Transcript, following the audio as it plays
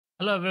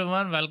Hello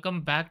everyone,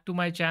 welcome back to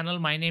my channel.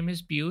 My name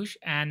is Piyush,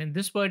 and in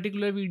this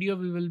particular video,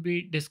 we will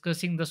be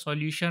discussing the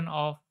solution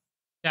of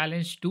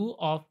challenge 2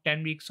 of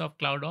 10 weeks of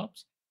cloud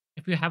ops.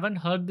 If you haven't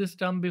heard this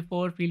term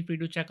before, feel free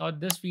to check out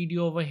this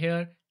video over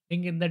here,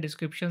 link in the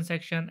description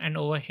section, and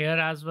over here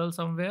as well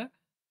somewhere.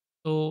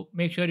 So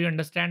make sure you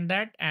understand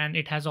that, and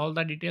it has all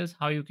the details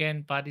how you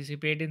can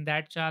participate in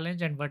that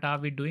challenge and what are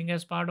we doing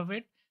as part of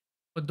it.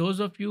 For those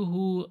of you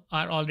who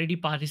are already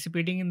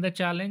participating in the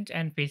challenge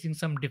and facing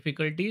some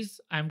difficulties,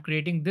 I'm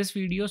creating this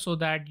video so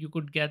that you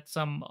could get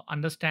some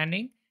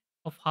understanding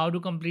of how to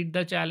complete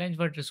the challenge,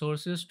 what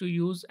resources to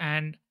use,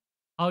 and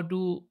how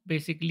to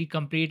basically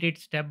complete it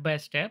step by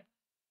step.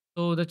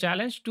 So, the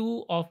challenge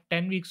 2 of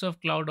 10 weeks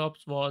of Cloud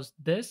Ops was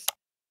this.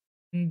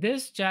 In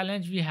this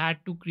challenge, we had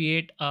to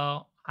create a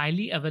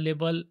highly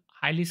available,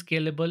 highly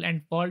scalable,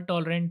 and fault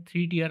tolerant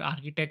three-tier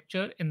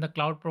architecture in the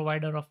cloud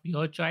provider of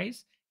your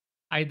choice,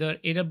 either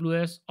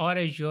AWS or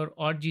Azure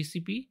or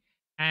GCP.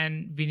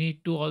 And we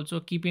need to also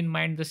keep in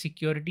mind the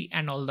security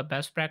and all the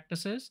best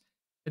practices.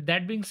 With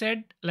that being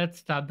said, let's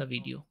start the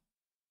video.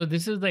 So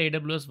this is the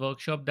AWS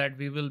workshop that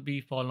we will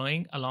be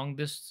following along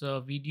this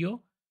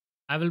video.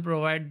 I will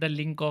provide the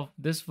link of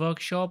this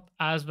workshop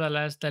as well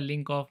as the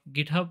link of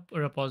GitHub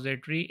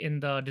repository in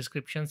the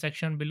description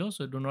section below.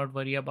 So do not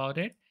worry about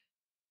it.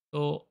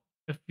 So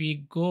if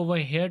we go over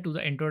here to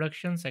the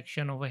introduction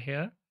section over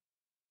here,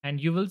 and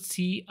you will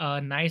see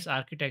a nice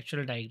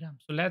architectural diagram.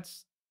 So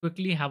let's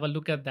quickly have a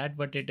look at that,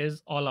 what it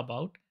is all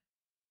about.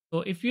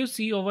 So if you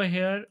see over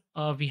here,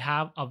 we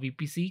have a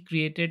VPC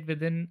created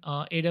within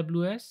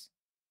AWS,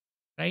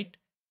 right?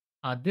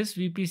 This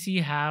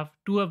VPC have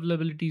two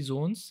availability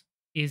zones,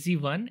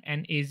 AZ1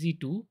 and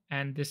AZ2,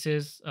 and this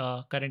is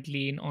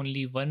currently in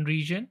only one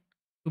region.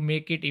 To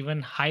make it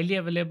even highly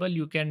available,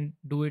 you can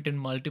do it in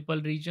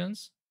multiple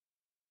regions,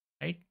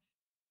 right?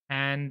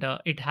 And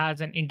it has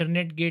an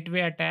internet gateway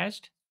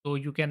attached. So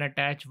you can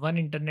attach one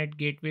internet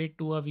gateway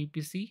to a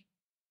VPC.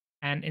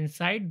 And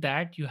inside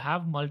that, you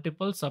have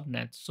multiple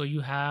subnets. So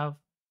you have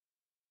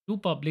two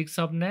public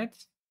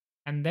subnets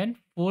and then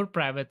four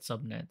private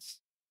subnets.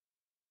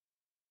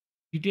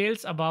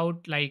 Details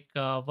about like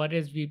what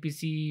is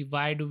VPC,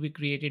 why do we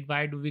create it,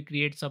 why do we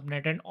create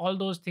subnet, and all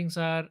those things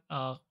are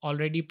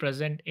already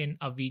present in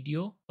a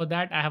video. For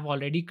that, I have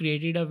already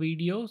created a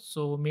video,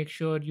 so make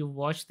sure you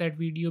watch that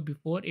video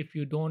before if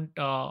you don't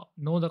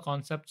know the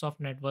concepts of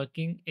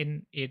networking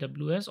in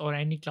AWS or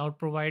any cloud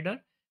provider.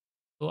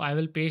 So I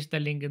will paste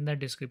the link in the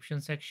description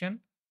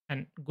section.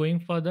 And going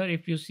further,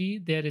 if you see,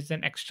 there is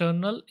an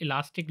external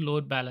elastic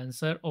load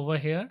balancer over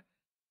here,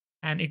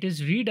 and it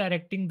is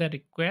redirecting the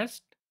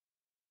request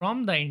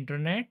from the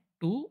internet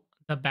to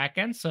the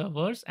backend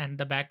servers, and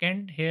the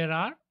backend here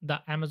are the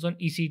Amazon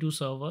EC2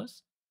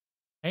 servers,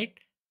 right?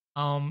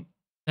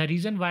 The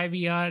reason why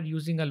we are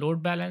using a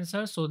load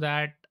balancer so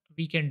that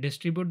we can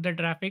distribute the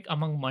traffic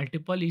among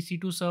multiple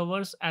EC2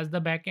 servers as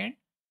the backend,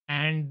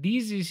 and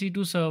these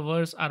EC2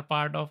 servers are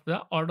part of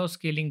the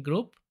autoscaling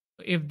group.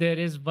 If there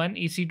is one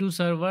EC2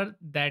 server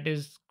that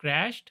is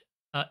crashed,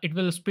 it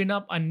will spin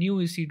up a new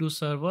EC2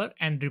 server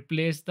and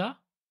replace the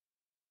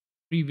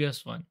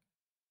previous one,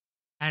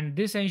 and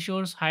this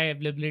ensures high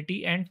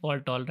availability and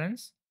fault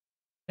tolerance.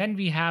 Then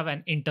we have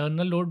an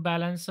internal load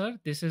balancer.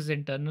 This is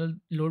internal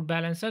load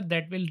balancer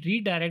that will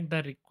redirect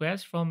the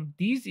request from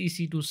these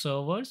EC2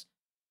 servers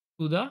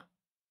to the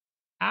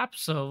app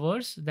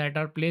servers that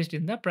are placed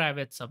in the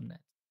private subnet.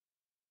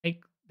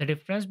 Like the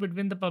difference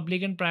between the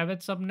public and private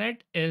subnet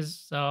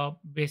is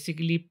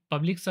basically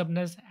public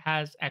subnet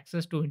has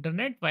access to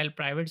internet while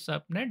private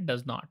subnet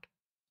does not.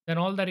 Then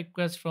all the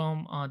requests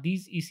from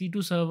these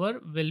EC2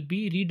 server will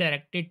be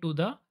redirected to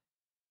the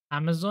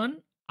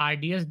Amazon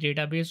RDS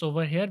database.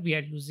 Over here we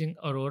are using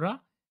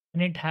Aurora,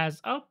 and it has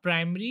a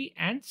primary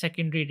and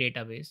secondary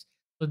database.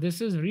 So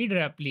this is read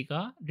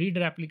replica. Read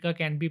replica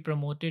can be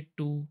promoted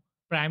to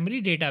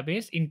primary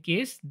database in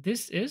case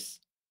this is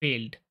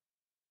failed.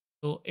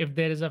 So if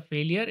there is a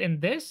failure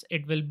in this,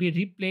 it will be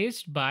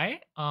replaced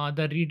by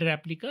the read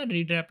replica.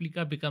 Read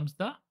replica becomes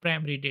the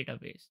primary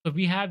database. So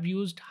we have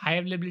used high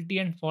availability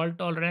and fault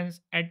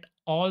tolerance at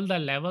all the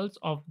levels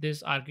of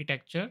this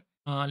architecture.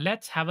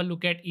 Let's have a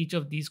look at each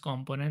of these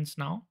components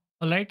now.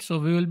 All right, so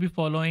we will be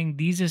following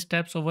these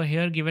steps over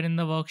here given in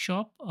the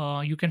workshop.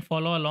 You can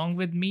follow along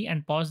with me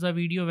and pause the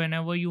video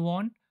whenever you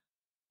want,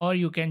 or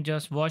you can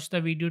just watch the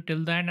video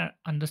till then and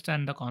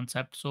understand the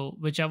concept. So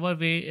whichever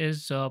way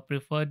is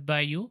preferred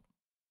by you.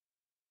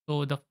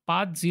 So the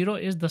path 0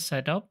 is the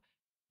setup.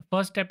 The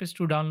first step is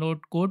to download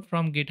code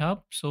from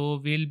GitHub.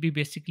 So we'll be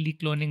basically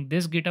cloning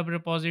this GitHub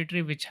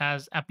repository, which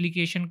has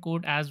application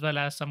code as well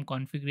as some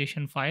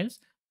configuration files.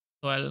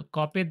 So I'll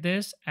copy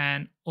this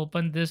and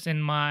open this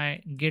in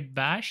my git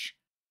bash.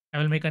 I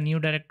will make a new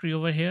directory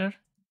over here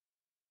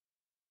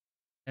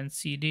and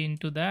cd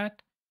into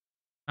that.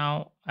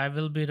 Now I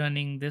will be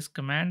running this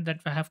command that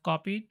I have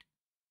copied.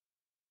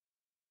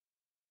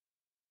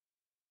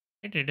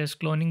 It is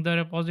cloning the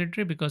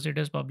repository because it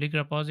is public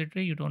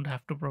repository. You don't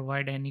have to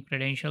provide any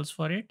credentials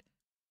for it.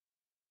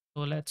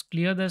 So let's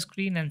clear the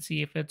screen and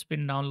see if it's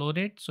been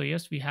downloaded. So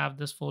yes, we have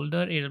this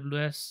folder,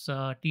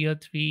 AWS Tier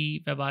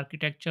 3 Web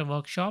Architecture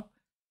Workshop.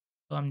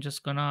 So I'm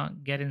just gonna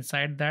get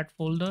inside that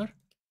folder.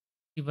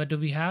 See what do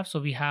we have? So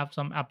we have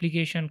some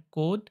application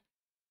code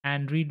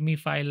and README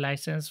file,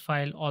 license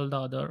file, all the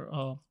other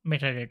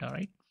metadata,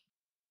 right?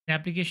 In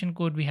application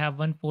code, we have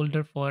one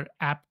folder for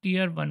app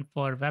tier, one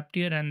for web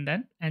tier, and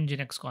then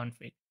nginx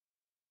config.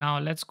 Now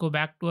let's go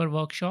back to our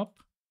workshop.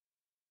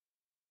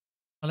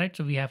 All right,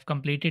 so we have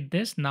completed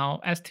this. Now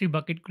S3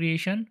 bucket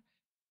creation,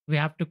 we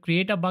have to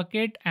create a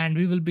bucket and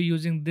we will be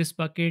using this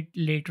bucket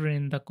later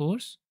in the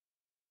course.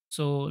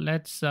 So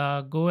let's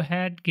go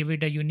ahead, give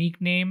it a unique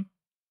name,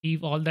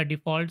 leave all the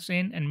defaults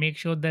in, and make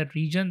sure the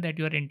region that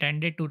you are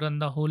intended to run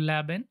the whole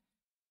lab in.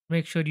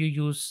 Make sure you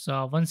use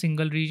one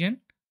single region,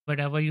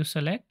 whatever you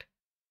select.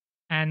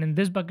 And in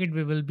this bucket,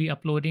 we will be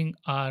uploading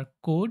our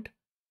code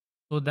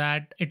so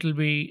that it will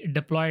be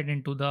deployed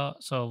into the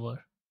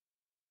server.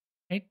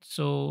 Right.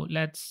 So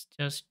let's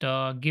just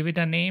give it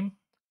a name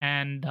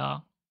and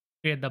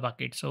create the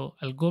bucket. So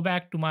I'll go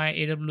back to my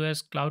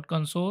AWS Cloud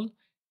Console,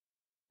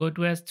 go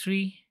to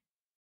S3,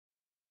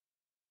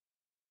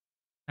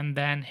 and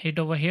then hit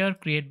over here,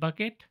 create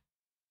bucket.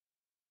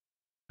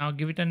 Now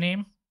give it a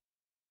name,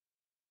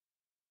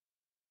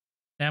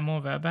 demo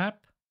web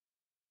app,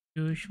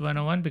 Piyush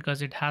 101,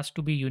 because it has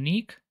to be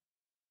unique,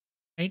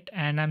 right?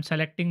 And I'm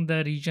selecting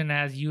the region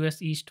as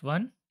US East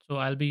 1. So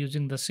I'll be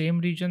using the same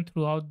region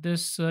throughout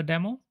this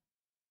demo.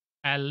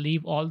 I'll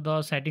leave all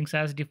the settings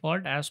as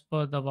default as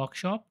per the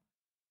workshop.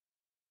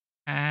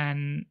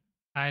 And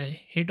I'll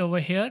hit over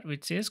here,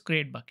 which says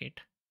create bucket.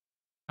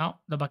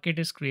 Now the bucket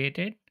is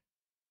created.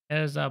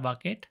 There's a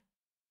bucket.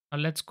 Now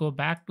let's go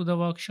back to the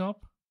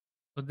workshop.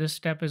 So this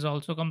step is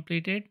also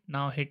completed.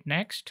 Now hit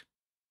next.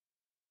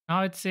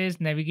 Now it says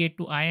navigate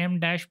to IAM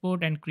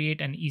dashboard and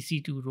create an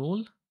EC2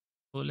 role.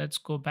 So let's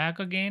go back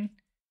again,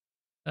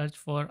 search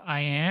for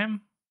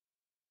IAM.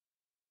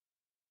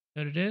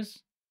 There it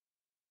is.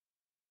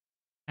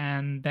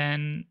 And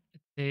then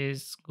it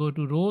says go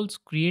to roles,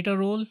 create a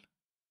role,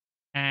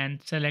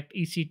 and select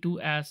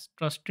EC2 as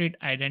trusted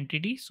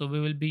identity. So we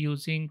will be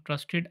using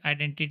trusted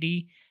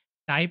identity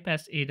type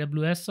as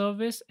AWS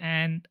service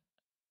and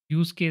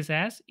use case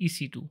as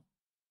EC2.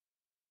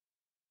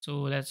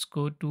 So let's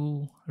go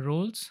to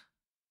roles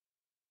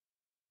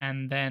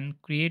and then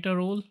create a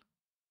role.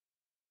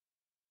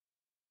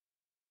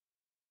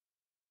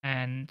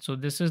 And so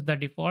this is the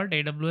default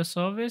AWS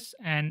service.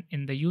 And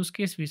in the use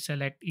case, we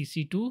select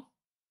EC2,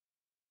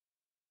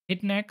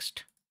 hit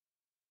next.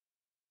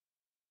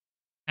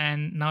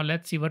 And now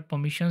let's see what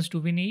permissions do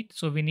we need.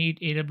 So we need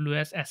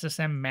AWS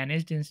SSM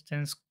managed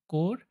instance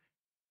core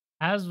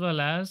as well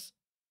as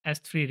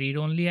S3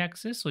 read-only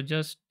access. So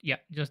just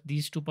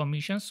these two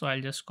permissions. So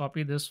I'll just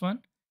copy this one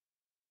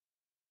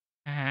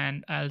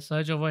and I'll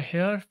search over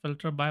here,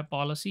 filter by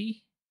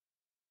policy,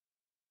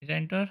 hit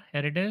enter,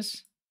 here it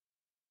is.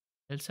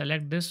 I'll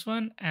select this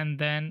one and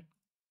then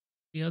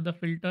clear the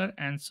filter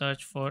and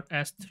search for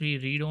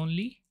S3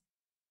 read-only.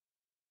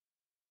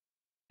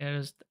 Here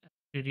is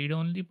the S3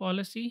 read-only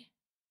policy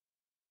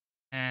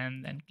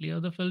and then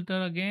clear the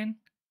filter again.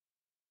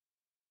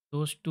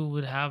 Those two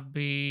would have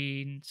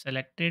been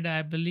selected,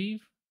 I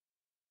believe.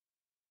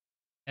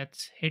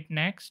 Let's hit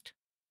next.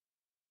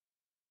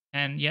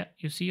 And yeah,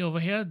 you see over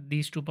here,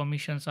 these two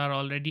permissions are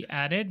already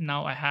added.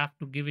 Now I have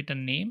to give it a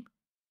name,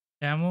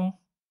 demo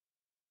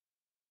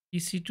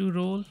EC2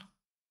 role,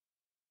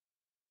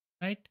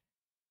 right?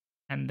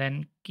 And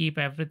then keep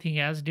everything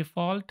as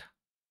default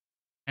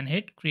and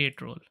hit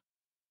create role.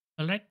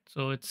 All right,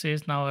 so it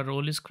says now a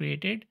role is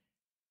created.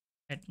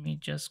 Let me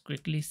just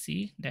quickly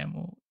see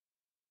demo.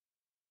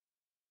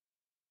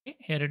 Okay,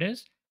 here it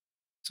is.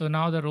 So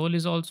now the role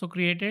is also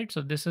created.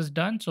 So this is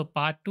done. So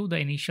part two, the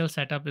initial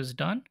setup is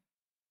done.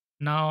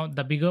 Now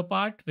the bigger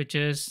part, which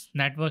is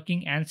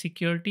networking and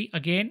security.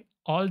 Again,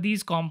 all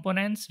these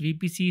components,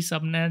 VPC,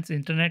 subnets,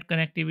 internet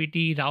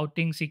connectivity,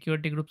 routing,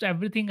 security groups,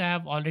 everything I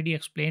have already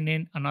explained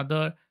in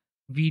another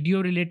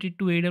video related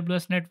to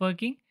AWS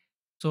networking.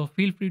 So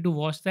feel free to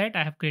watch that.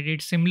 I have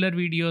created similar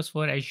videos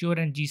for Azure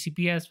and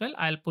GCP as well.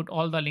 I'll put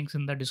all the links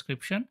in the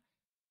description.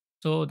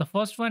 So the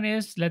first one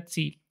is, let's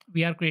see,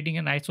 we are creating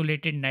an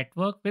isolated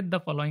network with the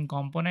following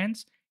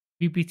components: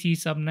 VPC,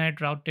 subnet,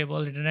 route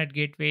table, internet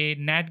gateway,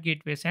 NAT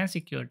gateways, and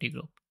security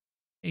group.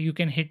 You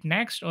can hit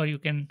next or you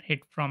can hit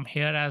from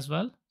here as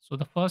well. So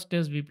the first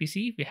is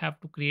VPC. We have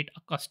to create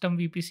a custom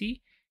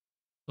VPC.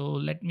 So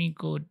let me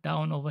go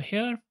down over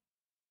here.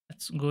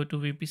 Let's go to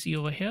VPC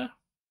over here.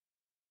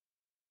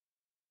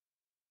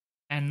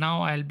 And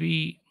now I'll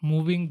be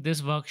moving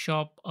this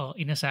workshop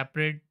in a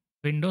separate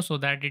window so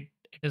that it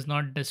is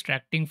not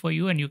distracting for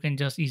you and you can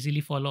just easily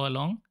follow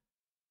along.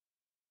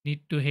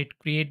 Need to hit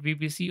create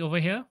VPC over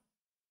here.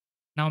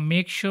 Now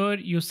make sure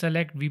you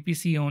select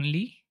VPC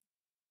only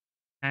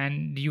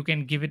and you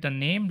can give it a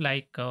name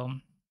like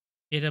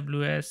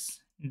AWS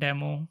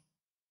demo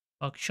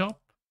workshop,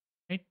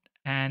 right?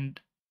 And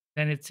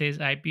then it says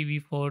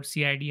IPv4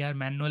 CIDR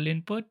manual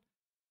input.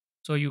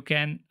 So you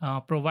can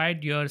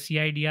provide your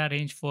CIDR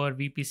range for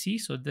VPC.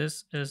 So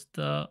this is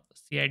the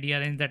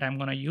CIDR range that I'm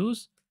going to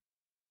use,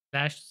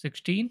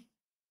 /16.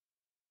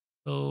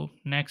 So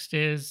next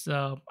is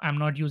I'm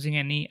not using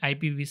any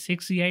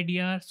IPv6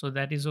 CIDR, so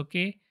that is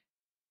okay.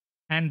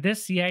 And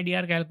this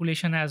CIDR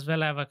calculation as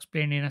well, I've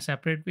explained in a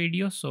separate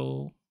video.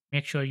 So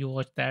make sure you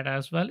watch that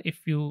as well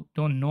if you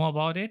don't know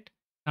about it.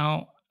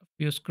 Now, if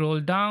you scroll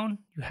down,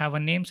 you have a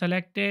name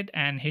selected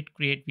and hit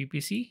create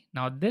VPC.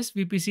 Now this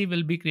VPC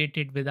will be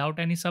created without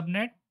any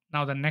subnet.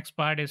 Now the next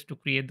part is to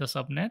create the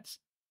subnets.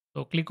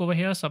 So click over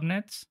here,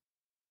 subnets,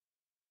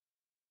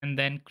 and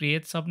then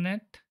create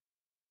subnet.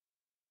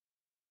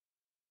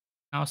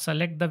 Now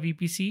select the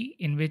VPC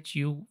in which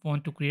you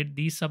want to create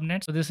these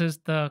subnets. So this is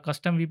the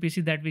custom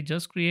VPC that we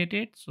just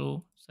created.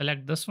 So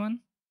select this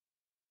one.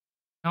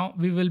 Now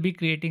we will be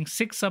creating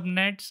 6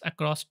 subnets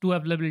across 2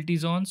 availability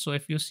zones. So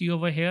if you see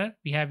over here,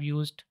 we have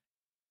used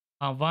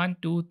 1,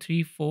 2,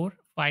 3, 4,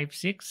 5,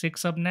 6,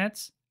 6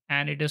 subnets,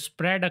 and it is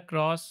spread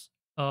across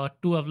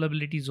 2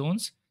 availability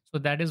zones. So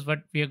that is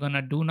what we are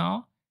gonna do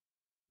now.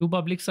 2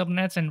 public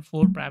subnets and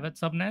 4 private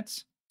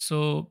subnets.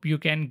 So you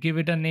can give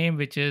it a name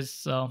which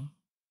is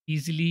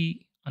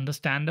easily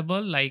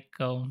understandable, like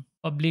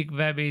public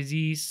web AZ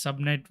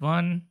subnet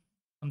 1,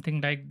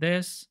 something like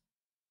this.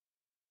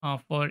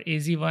 For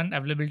AZ1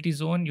 availability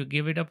zone, you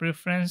give it a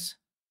preference,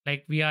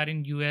 like we are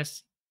in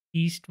US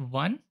East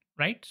 1,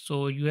 right?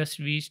 So US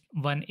East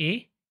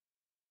 1A,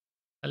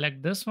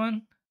 select this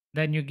one.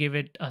 Then you give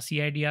it a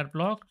CIDR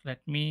block.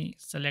 Let me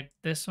select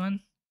this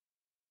one,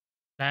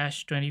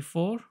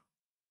 /24.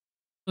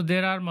 So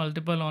there are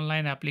multiple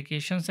online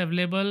applications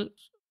available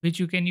which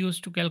you can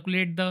use to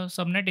calculate the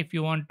subnet. If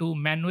you want to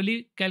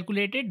manually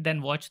calculate it,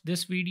 then watch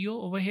this video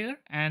over here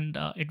and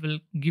it will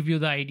give you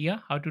the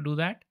idea how to do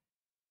that.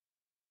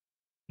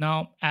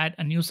 Now add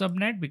a new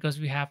subnet because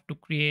we have to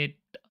create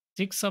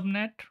 6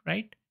 subnet,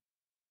 right?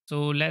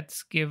 So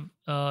let's give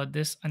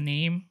this a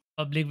name,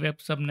 public web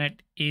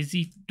subnet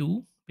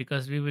AZ2,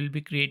 because we will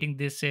be creating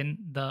this in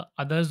the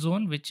other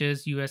zone, which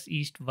is US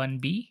East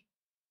 1B.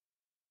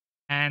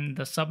 And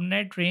the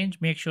subnet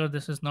range, make sure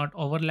this is not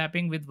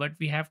overlapping with what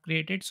we have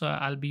created. So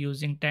I'll be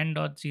using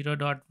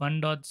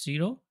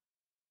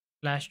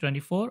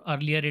 10.0.1.0/24.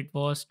 Earlier it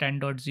was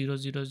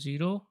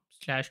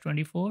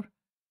 10.0.0.0/24.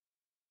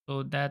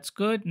 So that's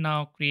good.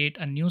 Now create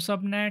a new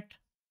subnet.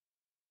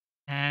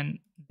 And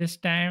this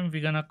time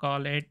we're gonna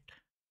call it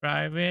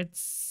private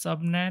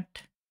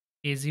subnet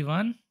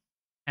AZ1.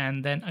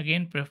 And then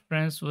again,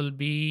 preference will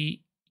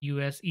be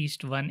US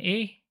East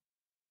 1A.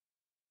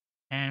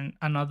 And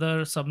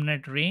another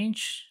subnet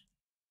range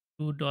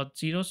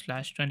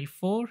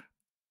 2.0/24.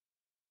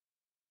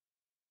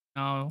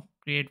 Now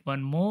create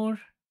one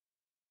more,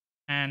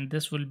 and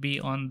this will be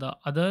on the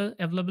other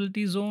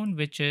availability zone,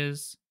 which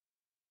is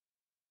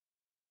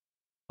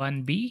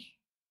 1B,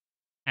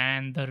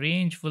 and the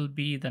range will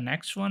be the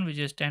next one, which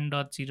is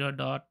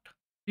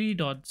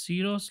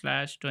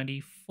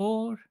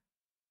 10.0.3.0/24.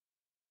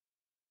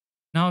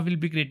 Now we'll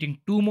be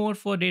creating 2 more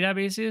for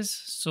databases.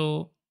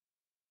 So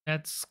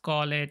let's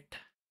call it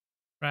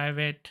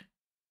private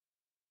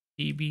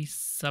DB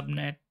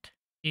subnet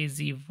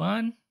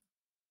AZ1.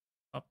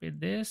 Copy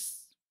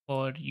this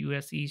for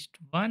US East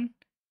 1,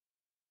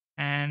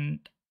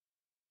 and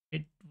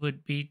it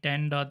would be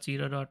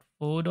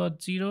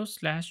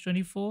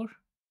 10.0.4.0/24.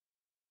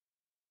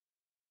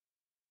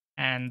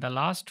 And the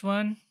last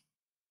one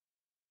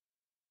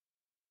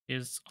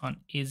is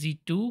on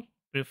AZ2.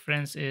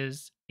 Preference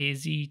is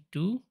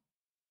AZ2.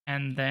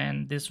 And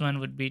then this one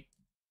would be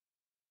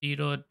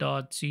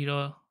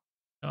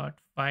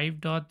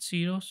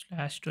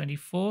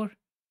 0.0.5.0/24.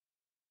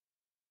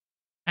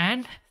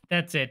 And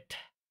that's it.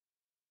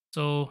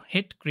 So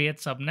hit create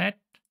subnet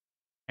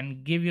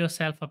and give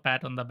yourself a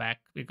pat on the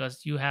back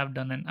because you have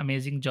done an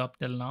amazing job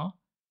till now.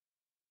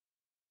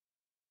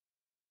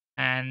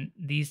 And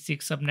these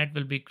 6 subnet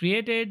will be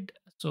created.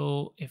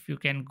 So if you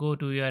can go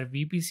to your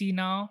VPC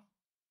now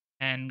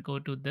and go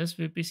to this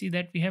VPC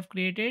that we have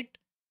created,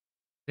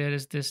 there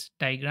is this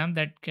diagram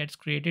that gets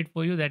created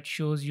for you that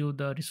shows you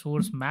the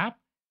resource map.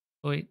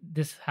 So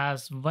this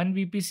has one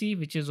VPC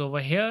which is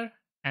over here,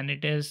 and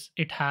it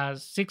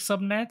has 6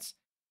 subnets,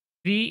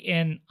 3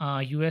 in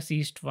US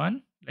East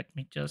 1. Let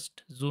me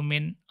just zoom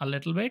in a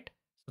little bit.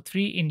 So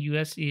 3 in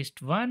US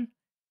East 1,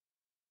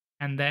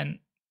 and then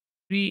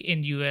 3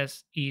 in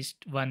US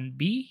East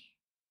 1B,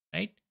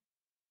 right?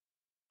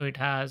 So it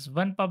has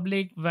one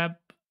public web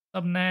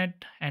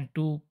subnet and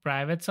 2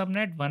 private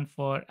subnet, one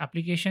for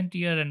application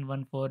tier and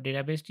one for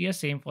database tier,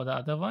 same for the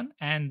other one.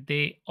 And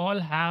they all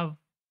have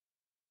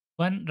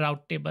one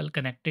route table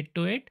connected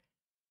to it.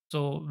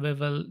 So we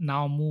will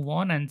now move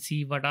on and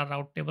see what our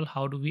route table,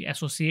 how do we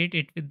associate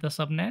it with the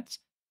subnets.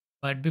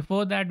 But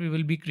before that, we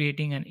will be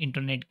creating an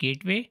internet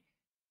gateway.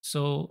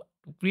 So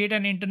to create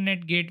an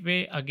internet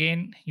gateway,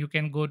 again, you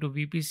can go to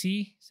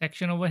VPC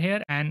section over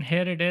here, and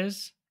here it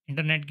is,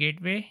 internet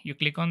gateway. You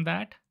click on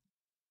that.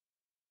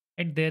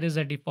 And there is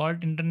a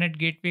default internet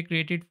gateway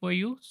created for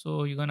you.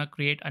 So you're gonna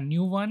create a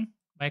new one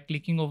by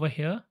clicking over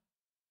here.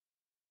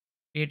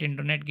 create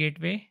internet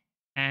gateway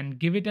and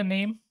give it a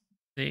name,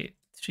 say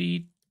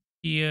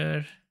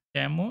 3-tier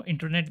demo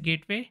internet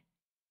gateway,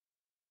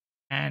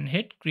 and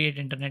hit create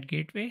internet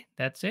gateway.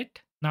 That's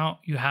it. Now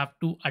you have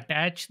to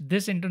attach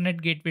this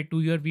internet gateway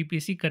to your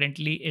VPC.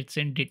 Currently it's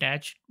in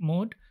detached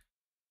mode.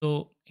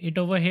 So hit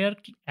over here,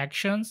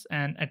 actions,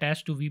 and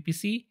attach to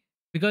VPC.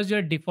 Because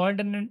your default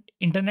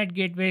internet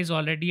gateway is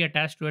already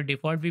attached to a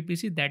default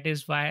VPC, that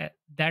is why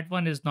that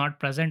one is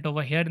not present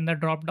over here in the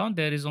drop down.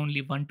 There is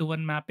only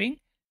one-to-one mapping.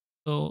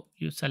 So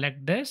you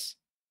select this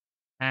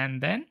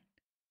and then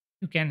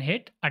you can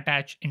hit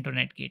attach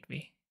internet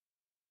gateway.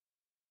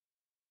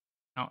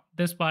 Now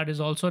this part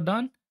is also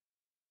done.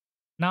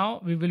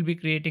 Now we will be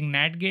creating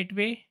NAT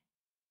gateway.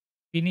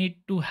 We need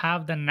to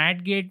have the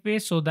NAT gateway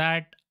so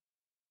that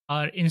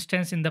our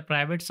instance in the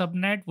private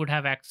subnet would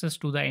have access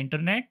to the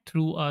internet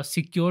through a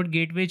secured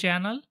gateway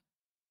channel,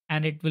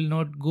 and it will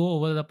not go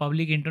over the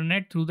public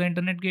internet through the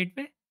internet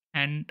gateway.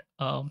 And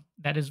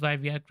that is why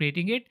we are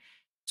creating it.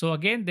 So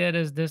again, there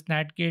is this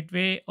NAT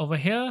gateway over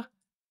here.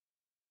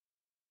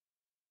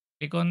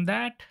 Click on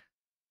that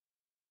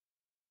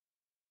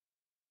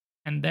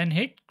and then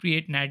hit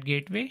create NAT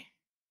gateway.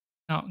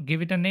 Now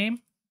give it a name.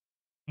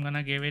 I'm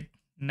gonna give it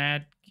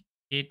NAT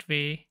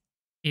gateway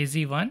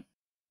AZ1,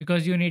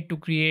 because you need to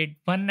create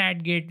one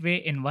NAT gateway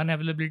in one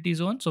availability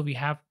zone. So we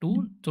have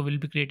two. So we'll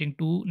be creating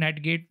two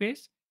NAT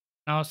gateways.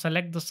 Now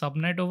select the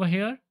subnet over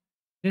here.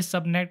 This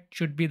subnet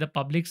should be the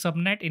public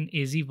subnet in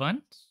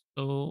AZ1.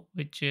 So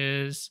which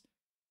is,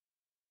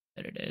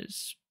 there it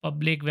is,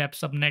 public web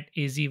subnet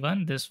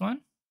AZ1, this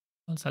one.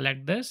 I'll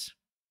select this.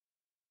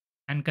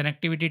 And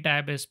connectivity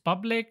type is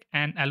public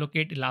and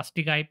allocate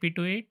elastic IP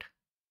to it.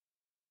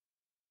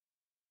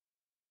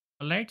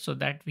 All right, so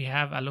that we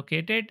have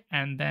allocated,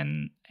 and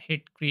then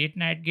hit create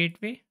NAT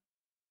gateway.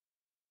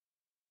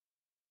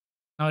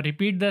 Now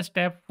repeat the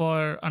step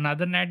for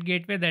another NAT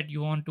gateway that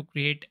you want to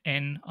create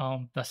in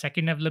the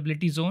second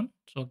availability zone.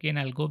 So again,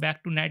 I'll go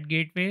back to NAT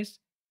gateways,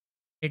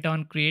 hit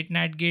on create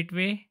NAT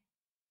gateway,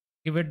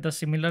 give it the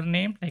similar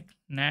name like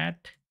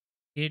NAT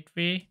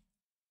gateway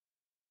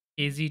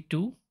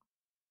AZ2.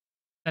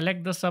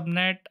 Select the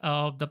subnet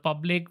of the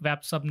public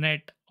web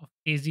subnet of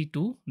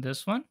AZ2,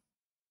 this one.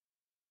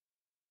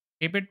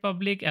 Keep it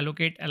public,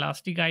 allocate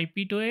elastic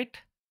IP to it,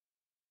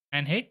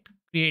 and hit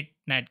create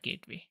NAT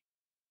gateway.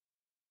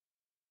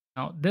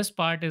 Now this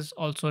part is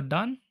also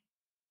done.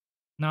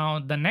 Now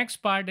the next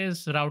part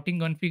is routing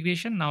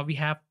configuration. Now we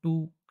have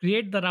to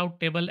create the route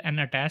table and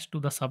attach to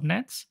the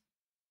subnets.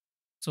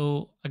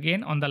 So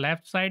again, on the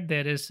left side,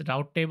 there is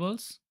route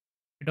tables.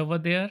 Hit over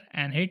there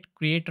and hit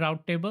create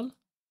route table.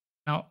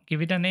 Now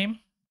give it a name,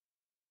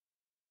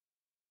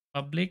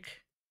 public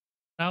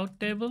route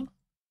table.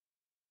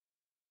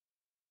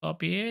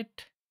 Copy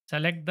it,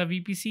 select the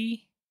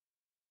VPC,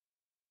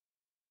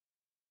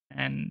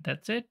 and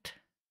that's it.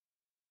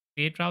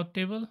 Create route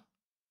table.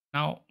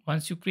 Now,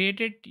 once you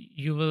create it,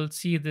 you will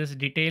see this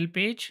detail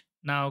page.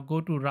 Now go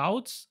to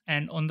routes,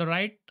 and on the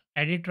right,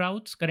 edit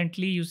routes.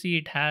 Currently, you see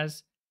it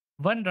has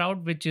one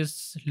route which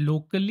is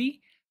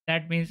locally.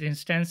 That means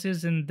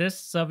instances in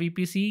this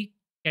VPC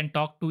can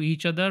talk to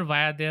each other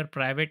via their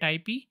private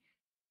IP.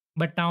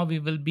 But now we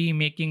will be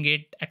making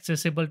it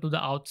accessible to the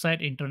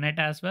outside internet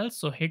as well.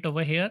 So hit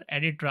over here,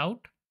 edit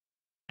route,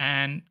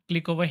 and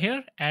click over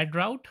here, add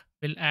route.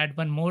 We'll add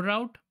one more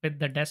route with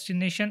the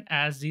destination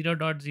as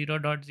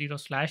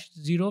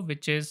 0.0.0/0,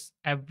 which is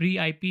every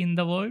IP in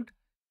the world.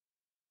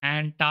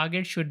 And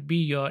target should be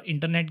your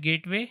internet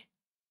gateway.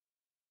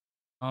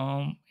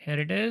 Here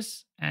it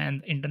is.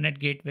 And internet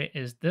gateway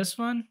is this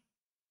one.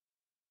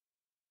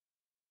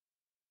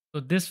 So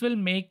this will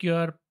make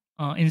your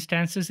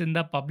instances in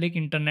the public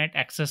internet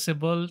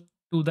accessible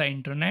to the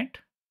internet.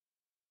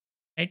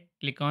 Right?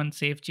 Click on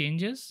save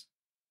changes.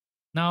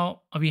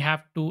 Now we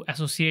have to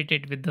associate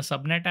it with the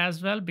subnet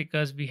as well,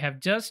 because we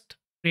have just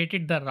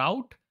created the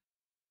route,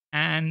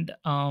 and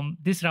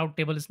this route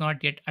table is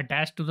not yet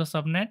attached to the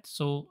subnet.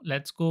 So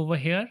let's go over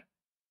here,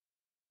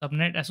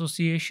 subnet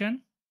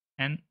association,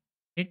 and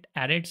hit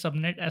added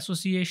subnet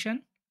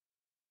association.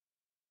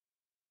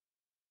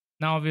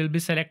 Now we'll be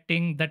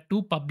selecting the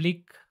two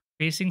public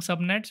facing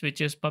subnets,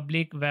 which is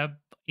public web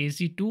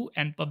AZ2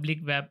 and public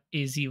web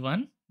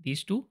AZ1,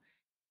 these two,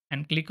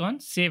 and click on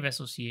save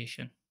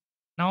association.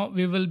 Now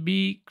we will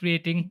be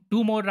creating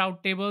two more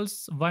route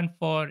tables, one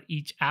for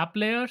each app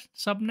layer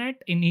subnet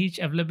in each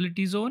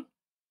availability zone.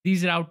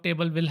 These route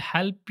table will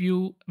help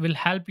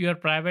your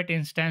private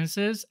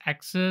instances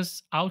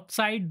access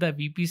outside the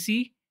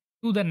VPC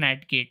to the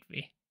NAT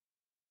gateway.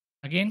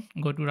 Again,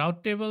 go to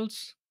route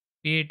tables,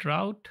 create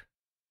route,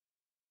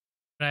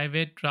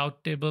 private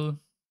route table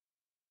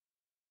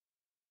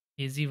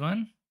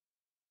AZ1,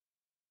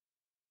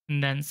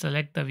 and then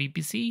select the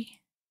VPC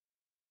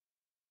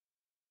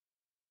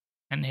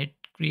and hit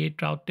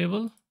create route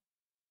table.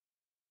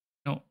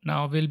 No,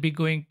 now we'll be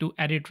going to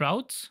edit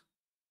routes,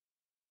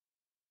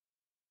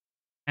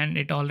 and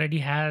it already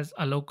has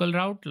a local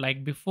route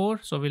like before.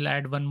 So we'll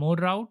add one more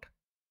route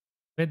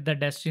with the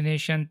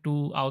destination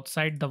to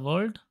outside the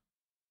world.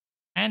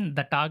 And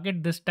the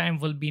target this time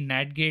will be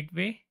NAT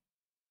gateway.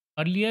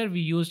 Earlier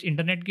we used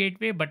internet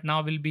gateway, but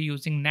now we'll be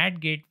using NAT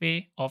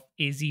gateway of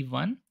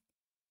AZ1,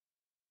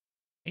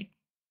 right?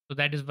 So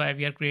that is why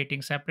we are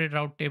creating separate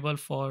route table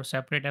for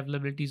separate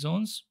availability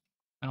zones.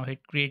 Now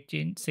hit create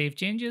change, save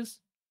changes.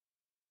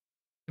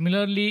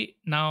 Similarly,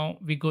 now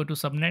we go to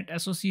subnet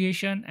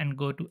association and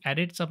go to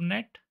edit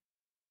subnet,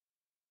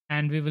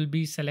 and we will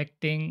be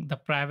selecting the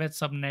private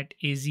subnet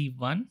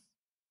AZ1,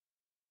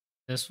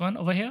 this one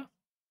over here,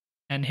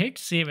 and hit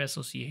save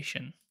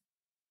association.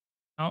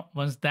 Now,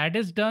 once that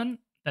is done,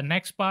 the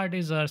next part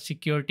is our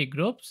security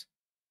groups,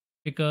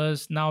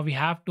 because now we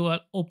have to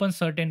open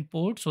certain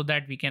ports so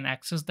that we can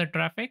access the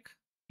traffic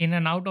in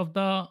and out of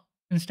the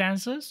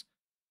instances.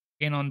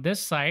 Again, on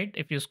this side,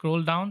 if you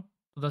scroll down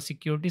to the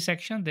security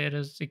section, there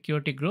is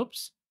security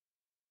groups.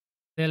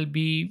 There'll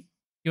be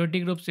security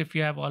groups if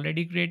you have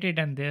already created,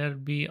 and there'll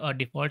be a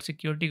default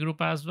security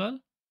group as well.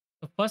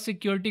 The first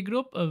security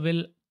group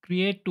will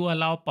create to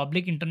allow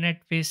public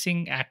internet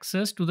facing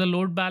access to the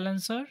load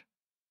balancer,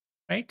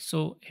 right?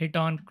 So hit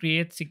on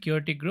create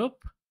security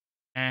group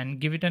and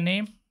give it a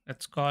name.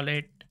 Let's call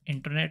it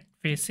internet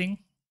facing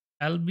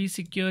LB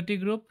security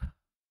group.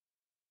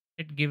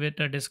 Give it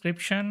a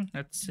description.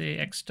 Let's say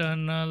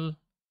external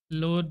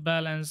load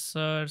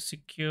balancer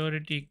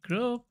security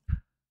group,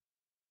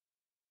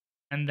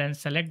 and then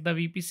select the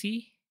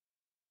VPC.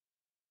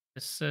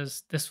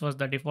 This was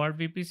the default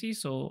VPC,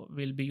 so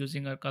we'll be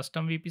using our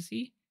custom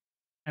VPC,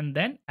 and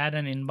then add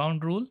an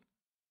inbound rule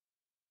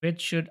which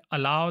should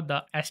allow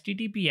the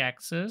HTTP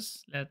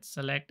access. Let's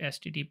select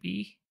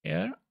HTTP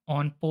here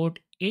on port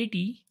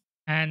 80,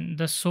 and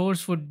the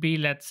source would be,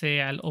 let's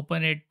say I'll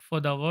open it for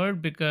the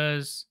word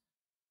because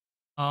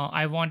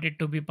I want it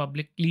to be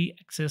publicly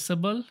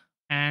accessible,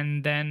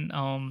 and then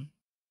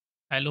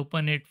I'll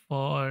open it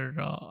for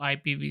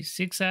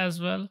IPv6 as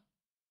well,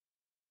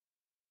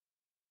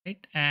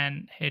 right?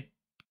 And hit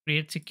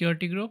create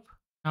security group.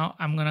 Now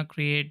I'm gonna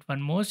create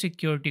one more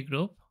security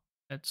group.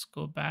 Let's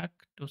go back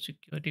to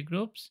security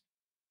groups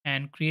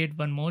and create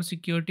one more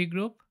security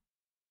group,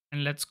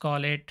 and let's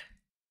call it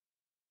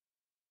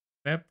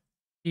web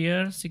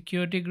tier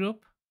security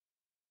group.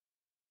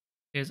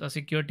 Is a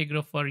security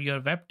group for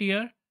your web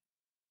tier,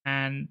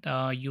 and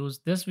use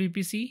this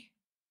VPC.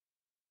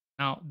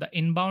 Now the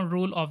inbound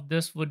rule of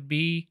this would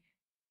be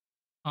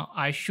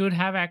I should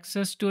have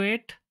access to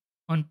it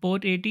on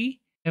port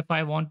 80 if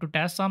I want to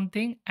test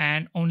something,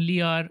 and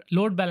only our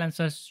load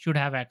balancers should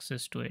have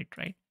access to it,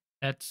 right?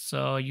 Let's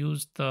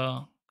use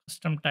the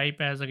custom type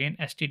as again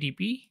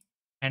HTTP,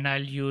 and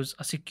I'll use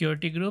a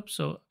security group.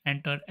 So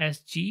enter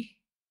SG,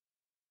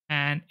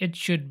 and it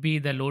should be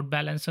the load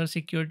balancer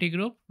security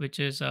group,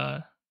 which is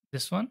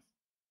this one.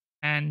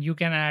 And you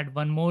can add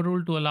one more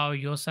rule to allow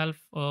yourself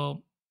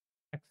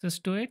access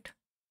to it.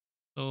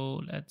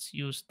 So let's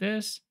use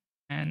this,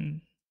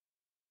 and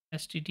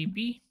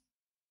HTTP,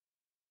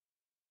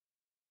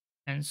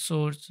 and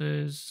source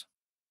is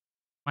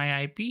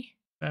my IP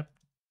web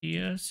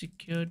tier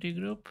security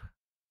group.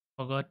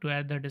 Forgot to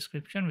add the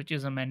description, which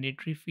is a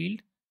mandatory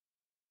field.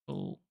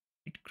 So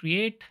hit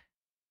create.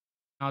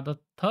 Now the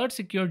third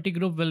security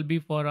group will be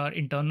for our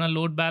internal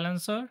load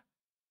balancer.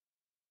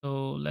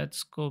 So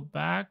let's go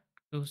back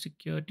to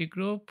security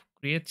group,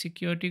 create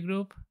security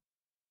group,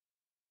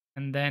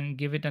 and then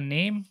give it a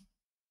name,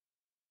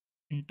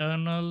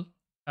 internal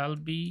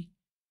LB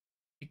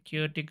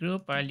security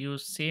group. I'll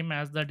use same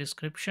as the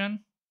description,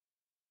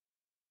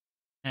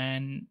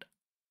 and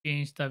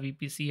change the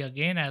VPC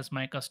again as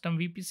my custom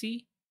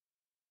VPC.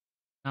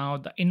 Now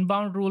the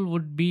inbound rule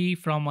would be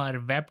from our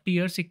web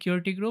tier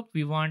security group.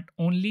 We want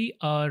only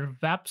our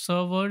web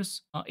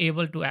servers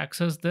able to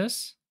access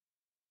this.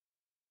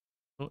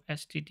 So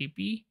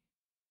HTTP,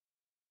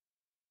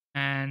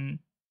 and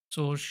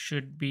source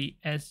should be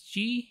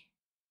SG,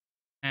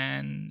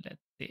 and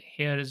let's say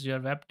here is your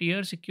web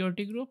tier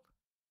security group.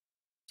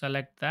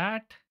 Select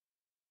that,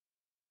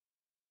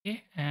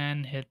 okay,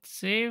 and hit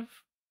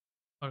save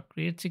or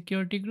create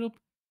security group.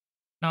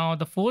 Now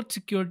the fourth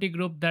security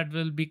group that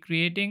we'll be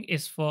creating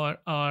is for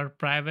our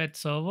private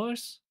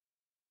servers,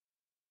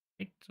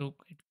 right? So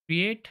hit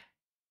create,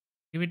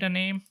 give it a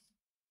name,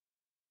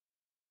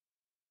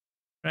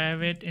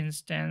 private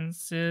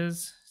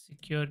instances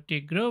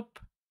security group,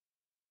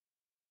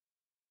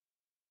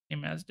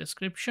 same as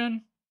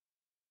description.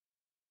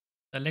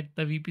 Select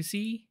the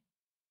VPC,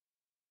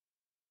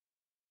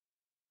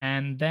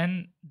 and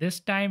then this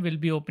time we'll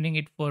be opening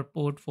it for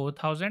port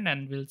 4000,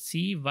 and we'll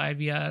see why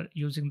we are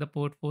using the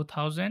port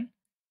 4000.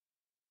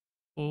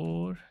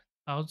 The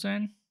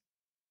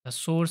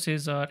source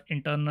is our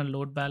internal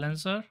load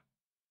balancer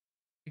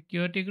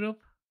security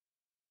group,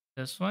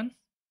 this one,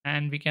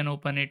 and we can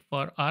open it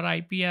for our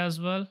IP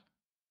as well.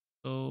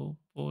 So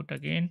port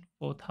again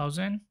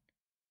 4000,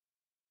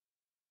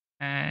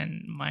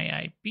 and my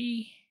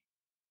IP.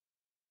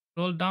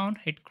 Scroll down,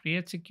 hit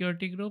create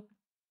security group,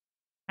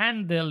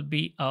 and there'll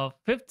be a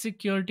fifth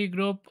security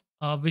group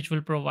which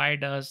will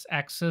provide us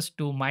access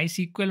to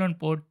MySQL on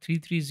port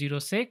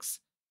 3306.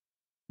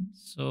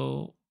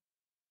 So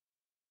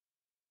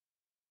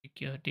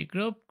security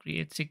group,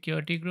 create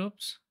security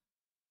groups,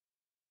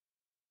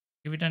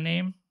 give it a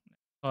name,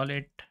 call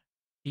it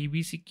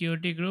DB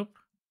security group.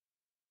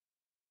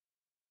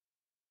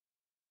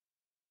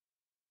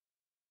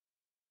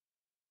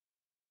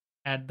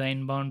 Add the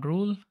inbound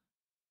rule,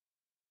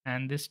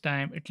 and this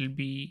time it will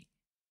be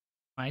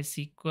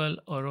MySQL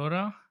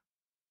Aurora,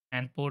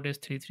 and port is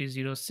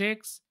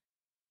 3306.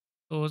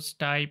 Source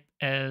type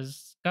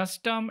as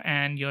custom,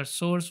 and your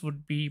source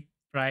would be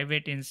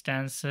private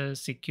instances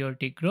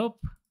security group.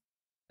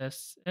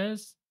 This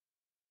is,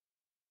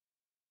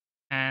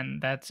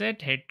 and that's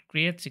it. Hit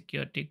create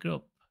security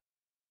group.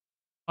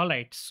 All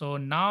right, so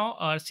now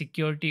our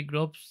security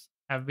groups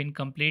have been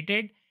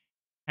completed,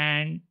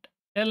 and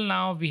till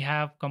now we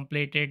have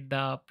completed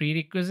the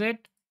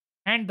prerequisite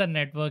and the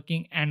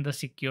networking and the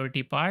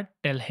security part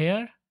till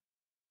here.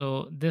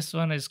 So this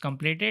one is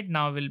completed.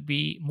 Now we'll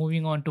be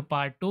moving on to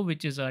part 2,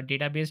 which is a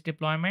database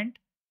deployment.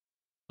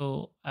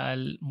 So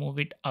I'll move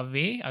it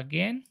away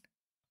again.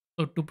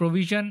 So to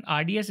provision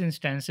RDS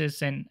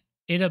instances in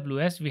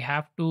AWS, we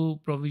have to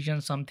provision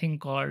something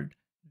called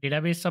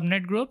database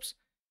subnet groups.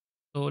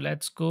 So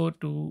let's go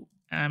to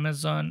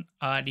Amazon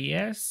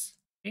RDS.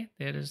 Okay,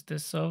 there is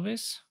this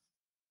service,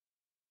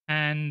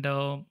 and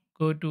go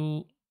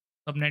to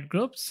subnet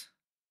groups.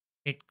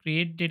 Hit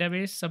create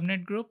database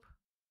subnet group.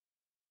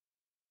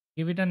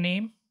 Give it a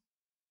name.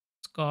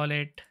 Let's call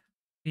it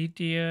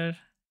tier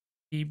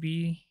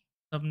DB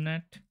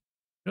subnet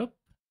group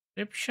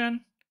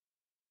description.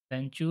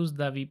 Then choose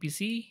the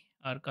VPC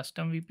or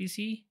custom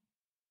VPC.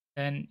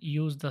 Then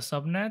use the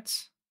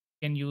subnets.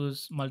 You can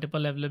use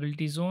multiple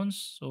availability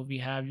zones. So we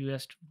have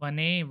used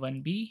 1A,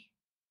 1B,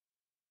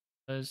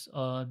 because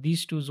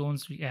these two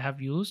zones we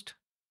have used.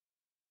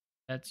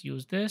 Let's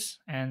use this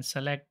and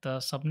select the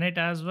subnet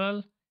as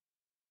well.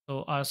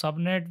 So our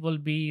subnet will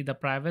be the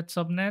private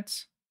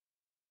subnets.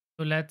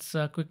 So let's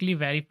quickly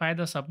verify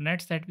the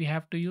subnets that we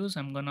have to use.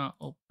 I'm gonna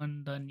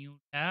open the new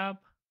tab,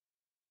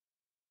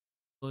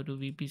 go to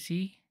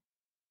VPC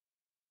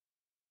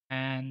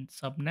and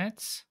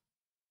subnets.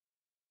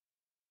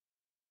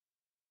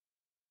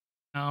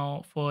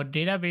 Now for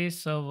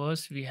database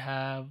servers, we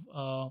have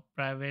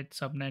private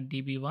subnet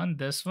DB1,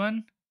 this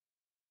one.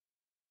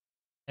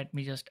 Let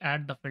me just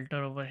add the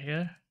filter over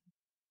here.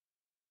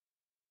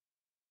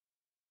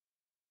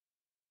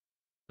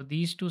 So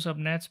these two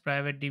subnets,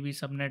 private DB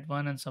subnet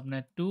 1 and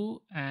subnet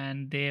 2,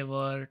 and they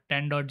were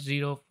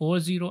 10.0,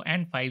 40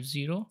 and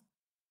 50.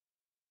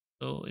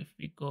 So if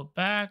we go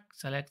back,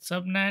 select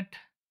subnet,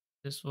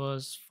 this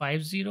was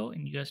 50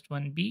 in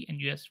US1B, and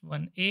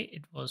US1A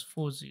it was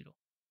 40.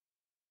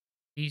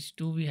 These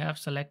two we have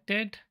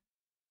selected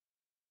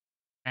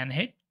and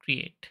hit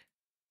create.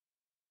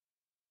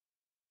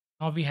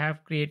 Now we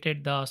have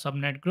created the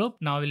subnet group.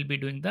 Now we'll be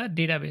doing the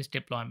database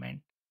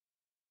deployment.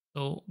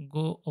 So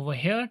go over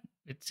here,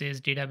 it says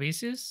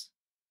databases,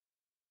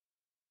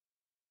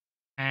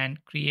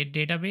 and create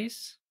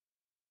database.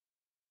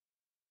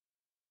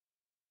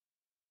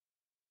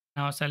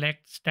 Now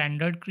select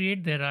standard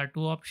create. There are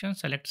two options.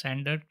 Select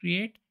standard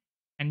create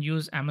and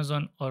use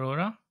Amazon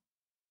Aurora.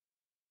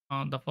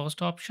 The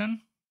first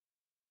option.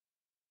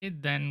 Okay,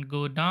 then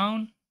go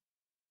down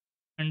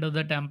under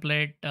the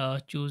template,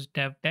 choose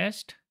dev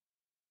test.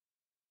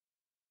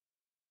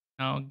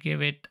 Now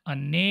give it a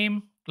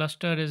name.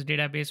 Cluster is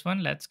database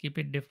 1. Let's keep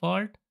it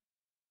default.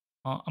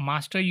 A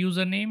master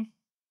username,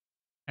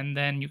 and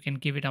then you can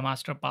give it a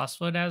master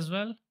password as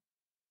well.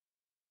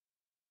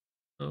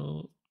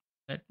 So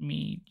let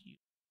me use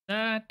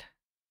that.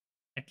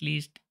 At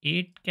least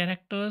 8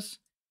 characters.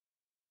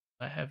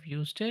 I have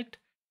used it.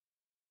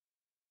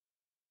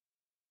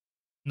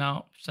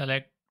 Now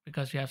select,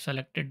 because we have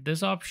selected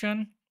this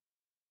option,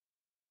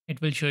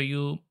 it will show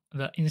you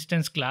the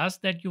instance class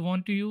that you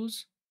want to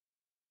use.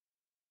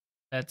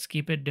 Let's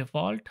keep it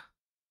default.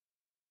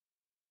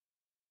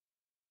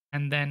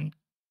 And then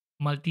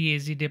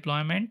multi-AZ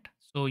deployment.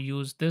 So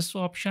use this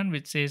option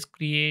which says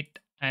create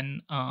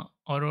an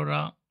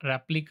Aurora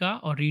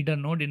replica or reader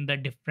node in the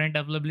different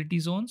availability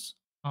zones.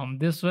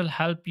 This will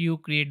help you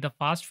create the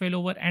fast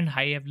failover and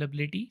high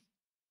availability.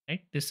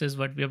 Right? This is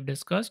what we have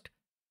discussed.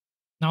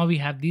 Now we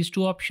have these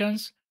two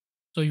options.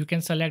 So you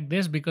can select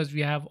this because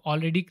we have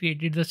already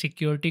created the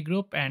security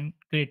group and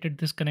created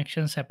this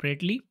connection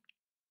separately.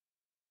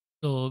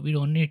 So we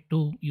don't need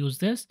to use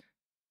this.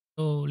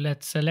 So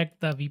let's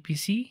select the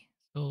VPC.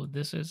 So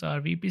this is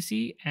our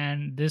VPC,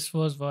 and this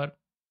was our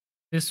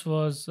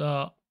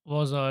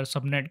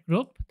subnet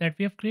group that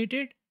we have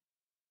created.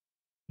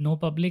 No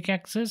public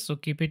access, so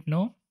keep it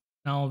no.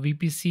 Now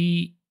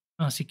VPC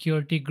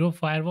security group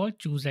firewall,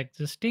 choose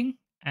existing,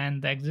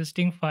 and the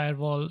existing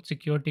firewall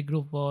security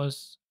group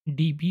was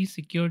DB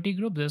security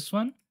group, this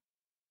one.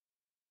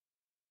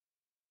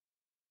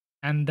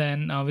 And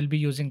then we'll be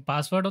using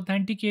password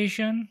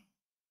authentication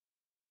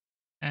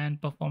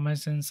and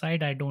performance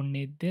inside. I don't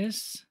need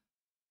this.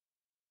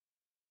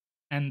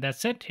 And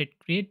that's it. Hit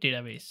create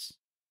database.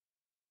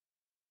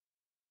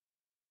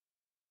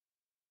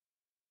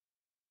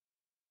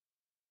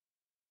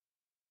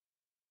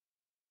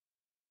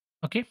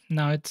 Okay,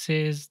 now it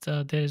says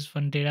there is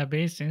one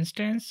database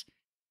instance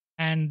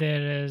and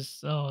there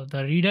is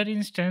the reader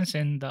instance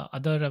in the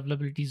other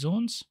availability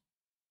zones.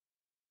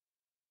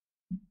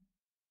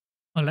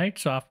 All right,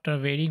 so after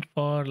waiting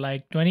for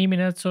like 20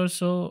 minutes or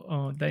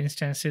so, the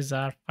instances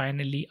are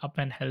finally up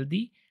and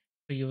healthy.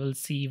 So you will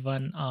see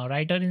one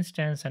writer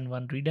instance and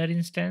one reader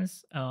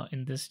instance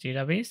in this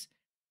database.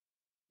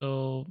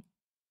 So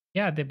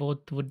yeah, they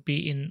both would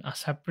be in a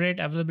separate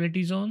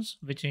availability zones,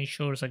 which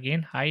ensures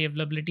again high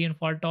availability and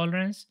fault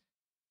tolerance.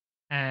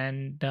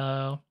 And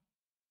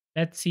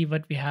let's see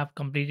what we have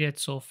completed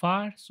so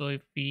far. So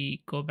if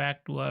we go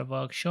back to our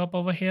workshop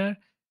over here,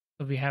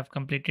 so we have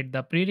completed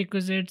the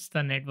prerequisites, the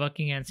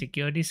networking and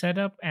security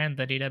setup, and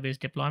the database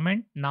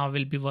deployment. Now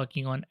we'll be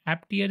working on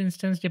app tier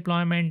instance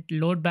deployment,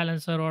 load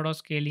balancer auto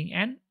scaling,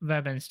 and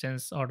web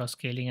instance auto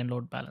scaling and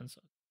load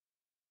balancer.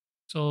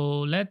 So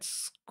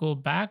let's go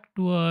back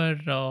to our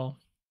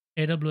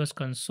AWS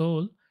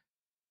console.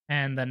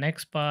 And the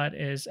next part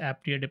is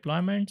app tier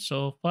deployment.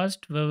 So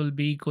first we will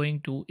be going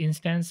to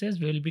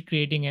instances. We will be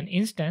creating an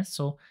instance.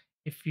 So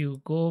if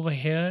you go over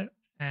here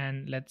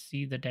and let's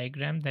see the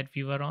diagram that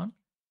we were on.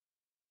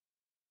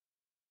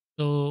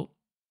 So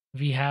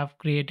we have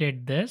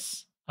created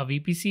this, a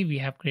VPC, we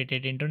have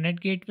created internet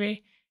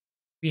gateway,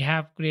 we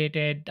have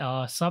created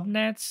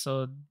subnets.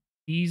 So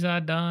these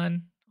are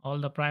done, all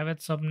the private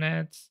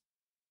subnets,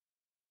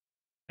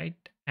 right?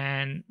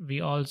 And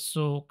we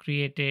also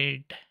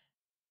created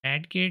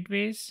NAT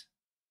gateways,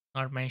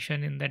 not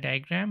mentioned in the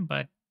diagram,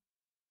 but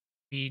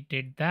we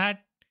did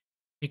that.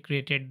 We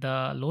created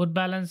the load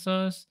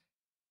balancers.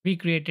 We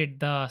created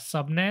the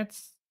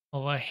subnets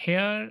over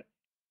here.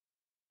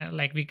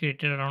 Like we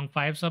created around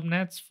 5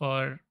 subnets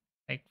for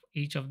like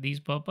each of these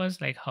purpose.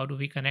 Like how do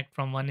we connect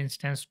from one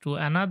instance to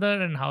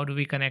another, and how do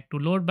we connect to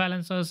load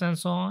balancers and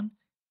so on.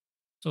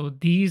 So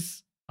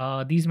these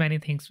many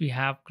things we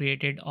have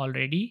created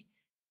already.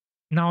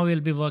 Now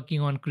we'll be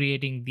working on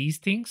creating these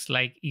things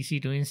like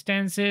EC2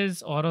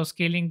 instances, auto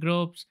scaling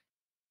groups.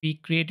 We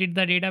created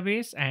the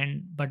database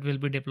and but we'll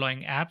be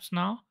deploying apps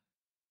now.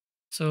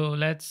 So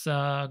let's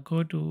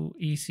go to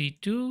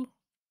EC2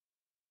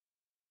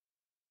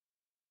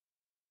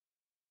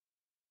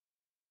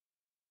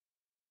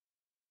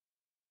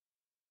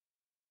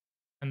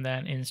 and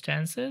then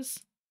instances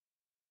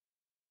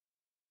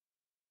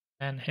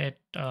and hit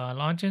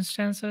launch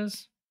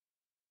instances.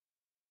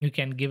 You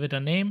can give it a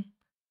name.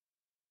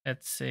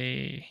 Let's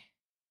say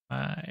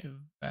my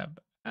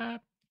web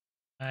app,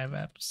 my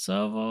web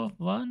server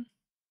 1,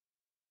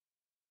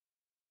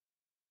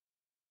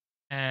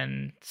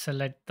 and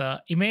select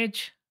the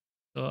image.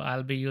 So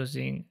I'll be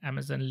using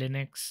Amazon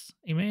Linux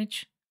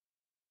image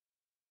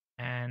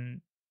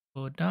and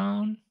go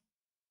down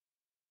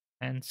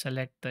and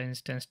select the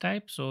instance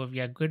type. So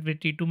we are good with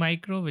T2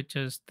 micro, which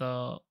is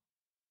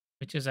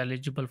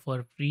eligible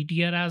for free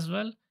tier as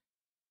well.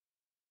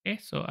 Okay,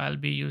 so I'll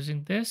be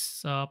using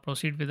this.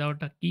 Proceed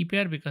without a key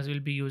pair because we'll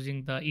be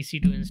using the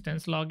EC2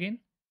 instance login.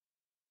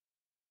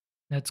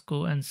 Let's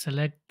go and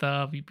select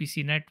the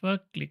VPC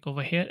network. Click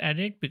over here,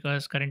 edit,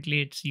 because currently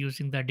it's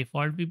using the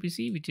default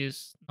VPC, which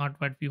is not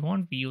what we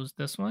want. We use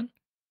this one.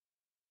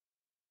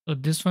 So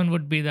this one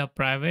would be the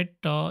private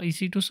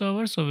EC2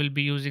 server. So we'll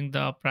be using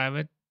the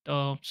private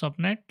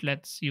subnet.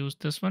 Let's use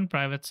this one,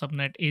 private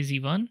subnet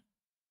AZ1.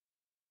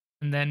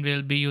 And then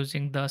we'll be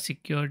using the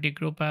security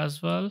group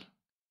as well.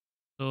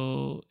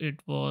 So it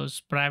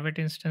was private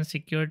instance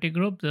security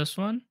group, this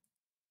one.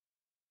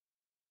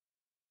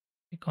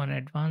 Click on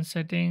advanced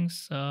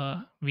settings.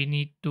 We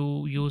need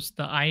to use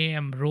the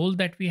IAM role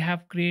that we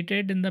have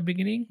created in the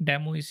beginning,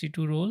 demo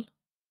EC2 role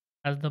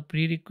as the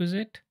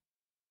prerequisite.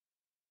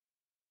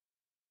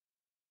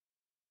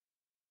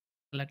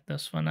 Select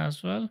this one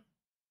as well.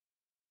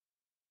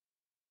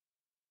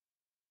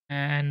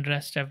 And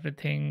rest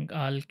everything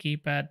I'll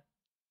keep at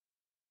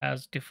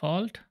as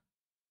default.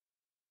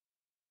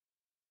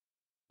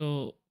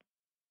 So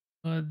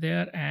go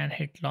there and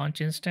hit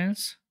launch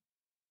instance.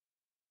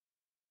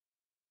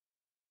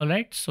 All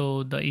right,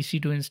 so the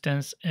EC2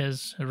 instance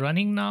is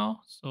running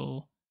now.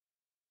 So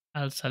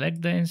I'll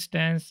select the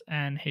instance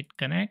and hit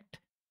connect.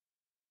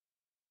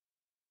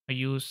 I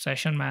use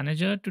session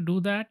manager to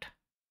do that.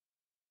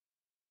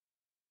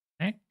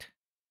 Connect.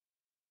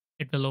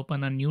 It will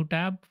open a new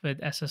tab with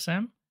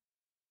SSM.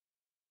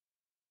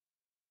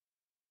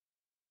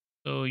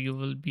 So you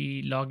will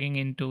be logging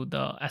into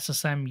the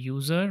SSM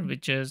user,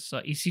 which is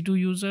EC2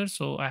 user.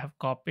 So I have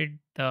copied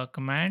the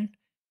command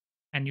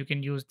and you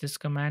can use this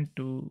command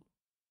to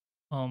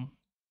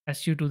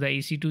SU to the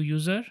EC2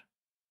 user.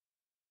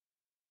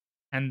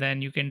 And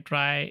then you can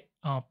try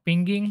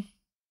pinging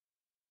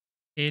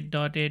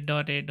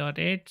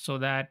 8.8.8.8 so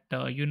that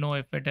you know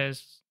if it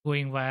is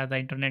going via the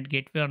internet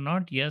gateway or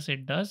not. Yes,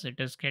 it does. It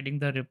is getting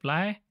the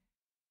reply.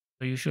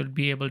 So you should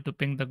be able to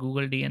ping the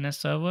Google DNS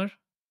server.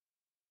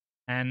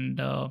 And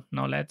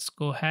now let's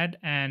go ahead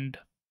and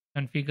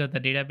configure the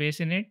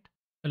database in it.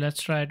 So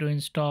let's try to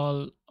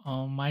install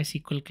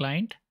MySQL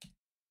client.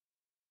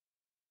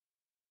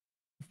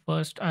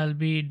 First, I'll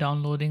be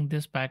downloading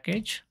this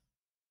package.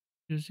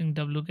 using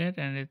wget,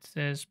 and it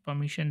says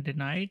permission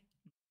denied.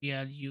 We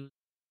are use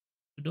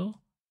sudo.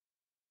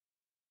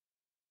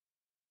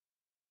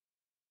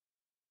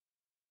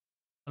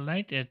 All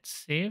right, it's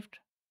saved.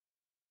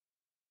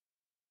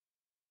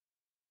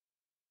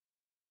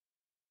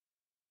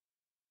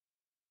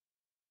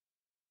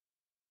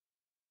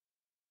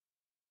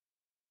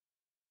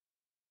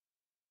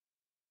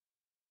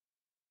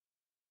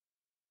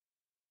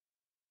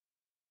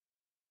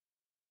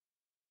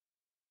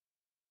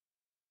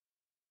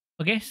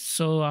 Okay,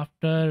 so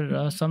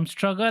after some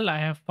struggle, I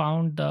have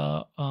found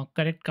the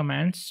correct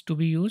commands to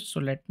be used.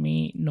 So let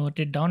me note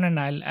it down, and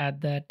I'll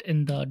add that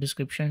in the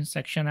description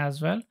section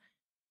as well.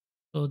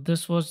 So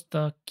this was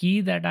the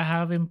key that I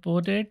have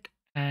imported,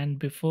 and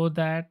before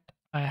that,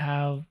 I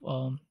have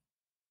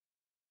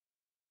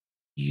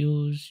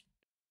used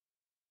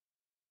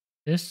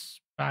this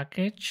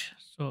package.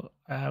 So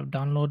I have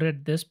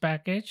downloaded this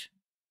package.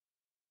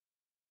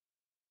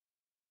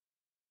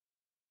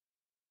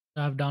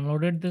 So I've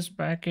downloaded this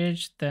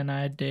package. Then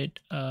I did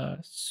a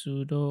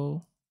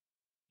sudo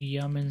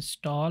yum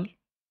install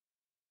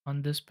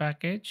on this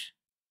package.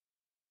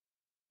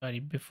 Sorry,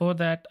 before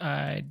that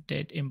I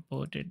did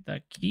imported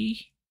the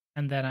key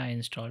and then I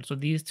installed. So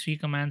these three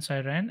commands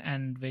I ran,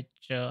 and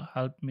which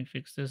helped me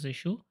fix this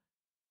issue.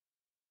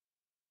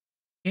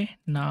 Okay,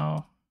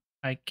 now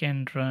I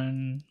can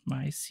run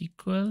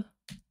MySQL.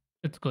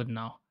 It's good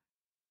now.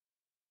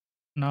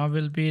 Now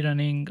we'll be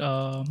running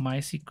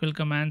MySQL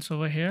commands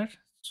over here.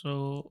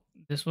 So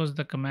this was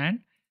the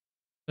command.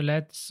 So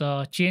let's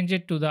change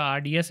it to the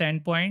RDS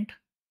endpoint.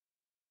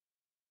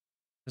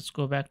 Let's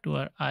go back to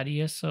our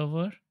RES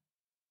server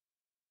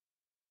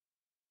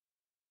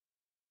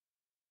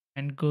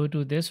and go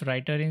to this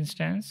writer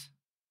instance.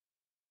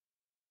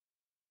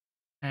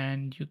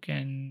 And you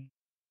can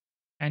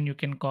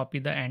copy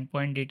the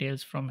endpoint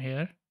details from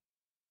here.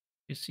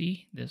 You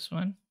see this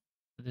one.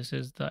 This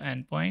is the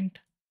endpoint.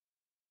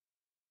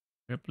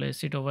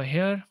 Replace it over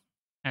here,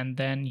 and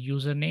then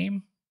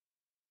username.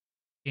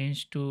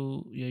 Change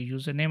to your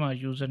username. Our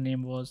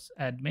username was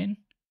admin.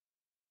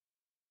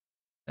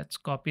 Let's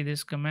copy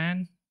this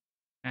command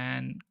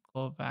and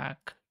go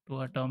back to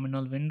our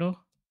terminal window.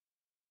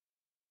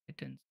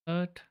 Hit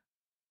insert.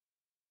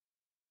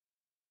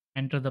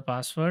 Enter the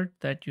password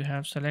that you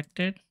have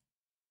selected.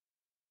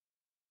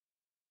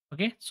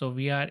 Okay, so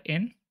we are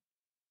in.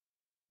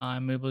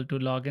 I'm able to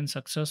log in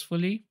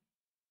successfully.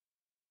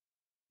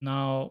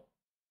 Now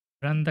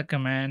run the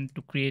command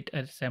to create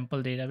a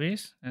sample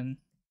database, and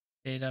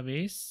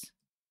database,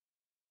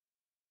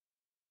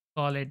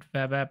 call it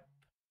web app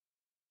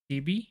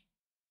db.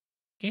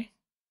 Okay,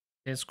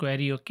 there's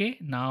query. Okay,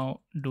 now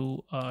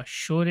do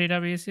show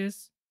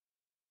databases.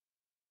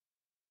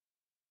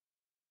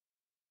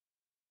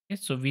 Okay,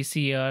 so we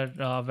see our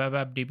web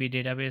app db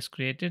database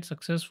created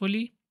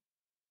successfully.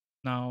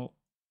 Now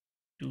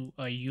do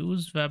a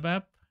use web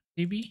app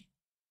db,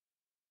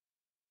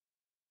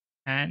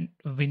 and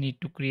we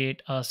need to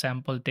create a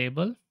sample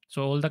table.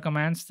 So all the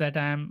commands that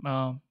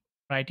I'm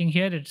writing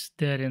here, it's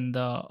there in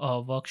the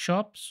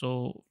workshop,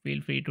 so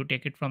feel free to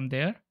take it from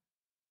there.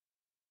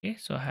 Okay,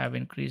 so I have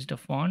increased the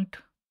font,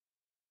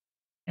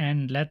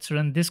 and let's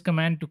run this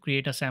command to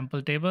create a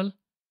sample table.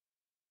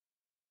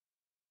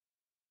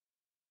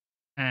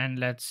 And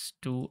let's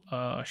do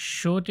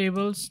show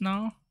tables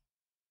now.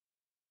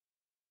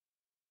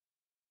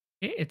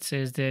 Okay, it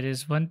says there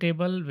is one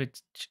table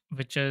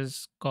which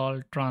is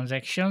called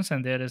transactions,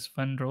 and there is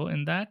one row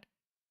in that.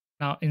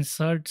 Now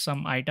insert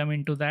some item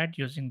into that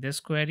using this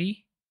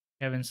query.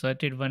 We have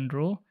inserted one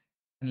row,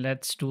 and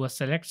let's do a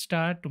select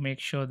star to make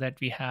sure that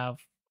we have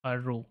a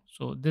row.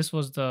 So this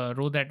was the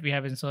row that we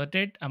have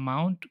inserted: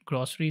 amount,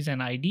 groceries,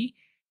 and ID.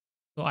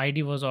 So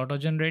ID was auto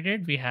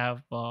generated. We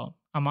have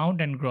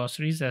amount and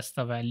groceries as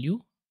the value,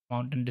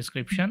 amount and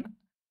description.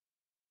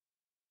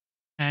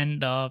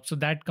 And so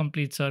that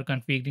completes our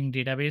configuring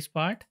database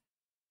part.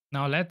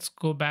 Now let's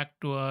go back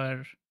to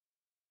our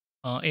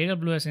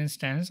AWS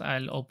instance.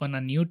 I'll open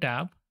a new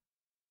tab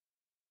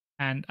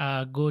and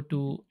go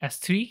to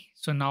S3.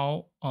 So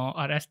now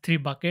our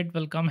S3 bucket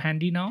will come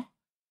handy now.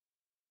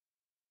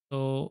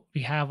 So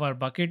we have our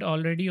bucket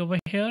already over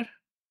here,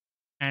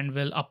 and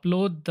we'll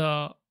upload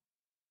the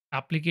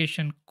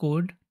application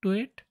code to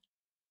it.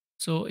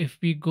 So if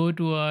we go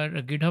to our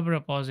GitHub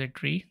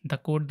repository, the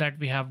code that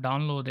we have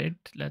downloaded,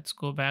 let's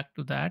go back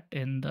to that.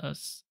 In the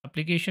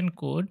application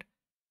code,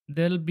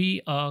 there'll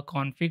be a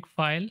config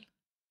file.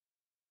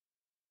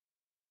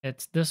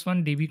 It's this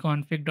one,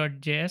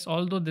 dbconfig.js.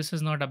 Although this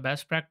is not a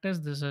best practice,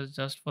 this is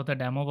just for the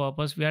demo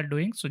purpose we are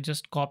doing. So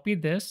just copy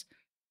this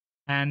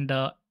and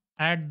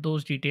add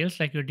those details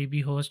like your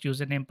db host,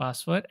 username,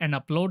 password, and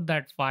upload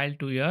that file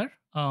to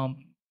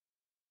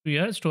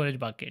your storage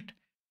bucket.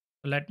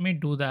 So let me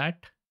do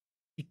that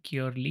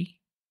securely.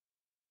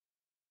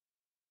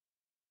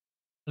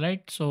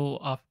 Right, so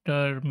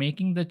after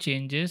making the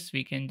changes,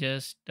 we can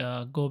just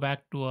go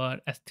back to our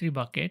S3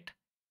 bucket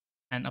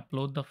and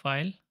upload the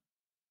file.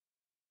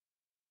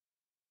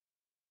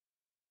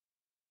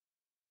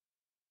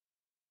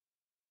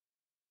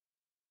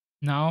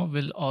 Now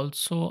we'll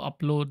also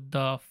upload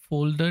the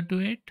folder to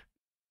it,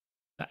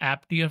 the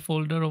app tier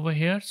folder over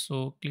here.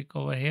 So click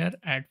over here,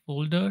 add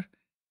folder,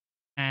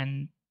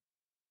 and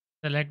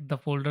select the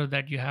folder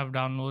that you have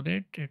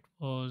downloaded. It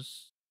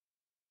was,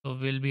 so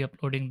we'll be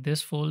uploading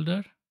this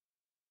folder.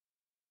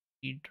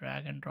 We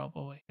drag and drop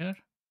over here,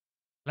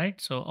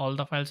 right? So all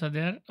the files are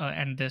there,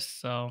 and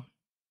this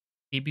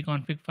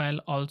dbconfig file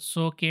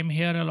also came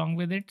here along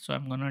with it. So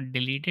I'm gonna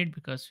delete it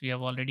because we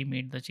have already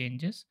made the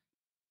changes.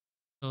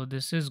 So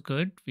this is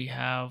good. We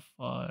have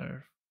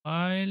our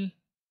file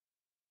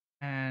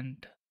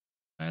and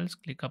files.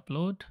 Click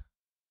upload.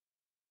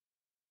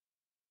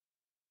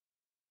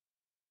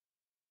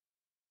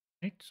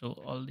 Right. So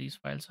all these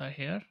files are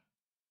here.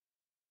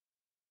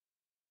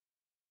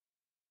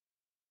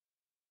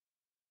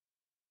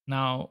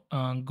 Now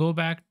go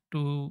back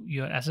to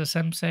your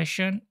SSM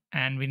session,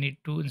 and we need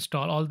to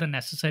install all the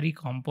necessary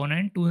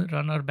component to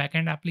run our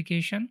backend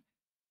application.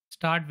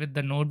 Start with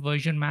the Node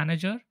version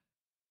manager.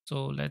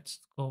 So let's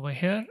go over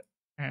here,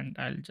 and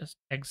I'll just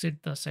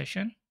exit the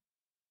session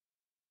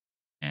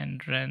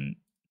and run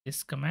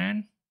this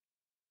command.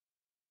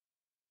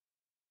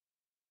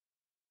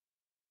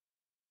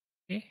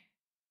 Okay.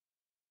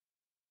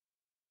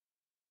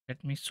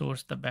 Let me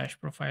source the bash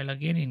profile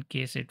again in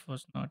case it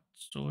was not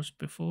sourced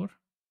before.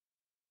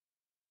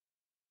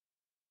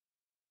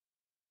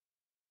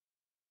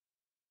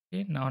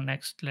 Okay, now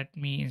next let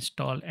me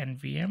install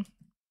nvm.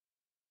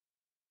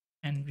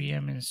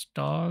 nvm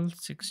install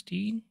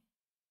 16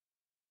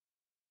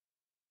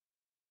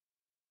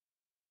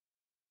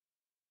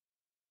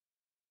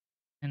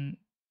 and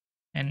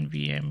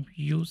nvm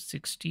use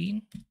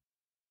 16.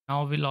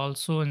 Now we'll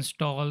also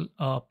install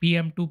a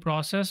PM2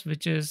 process,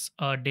 which is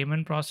a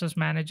daemon process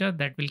manager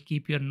that will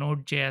keep your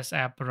Node.js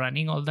app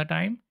running all the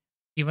time,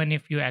 even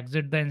if you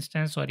exit the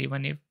instance or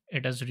even if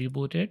it is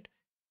rebooted.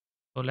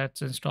 So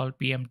let's install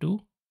PM2.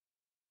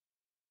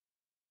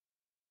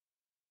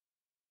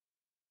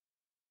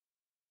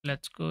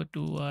 Let's go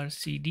to our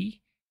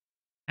CD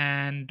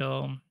and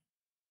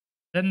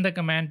run the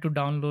command to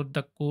download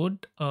the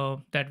code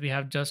that we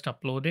have just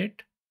uploaded,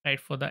 right?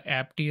 For the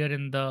app tier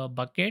in the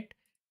bucket,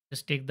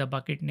 just take the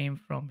bucket name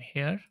from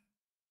here.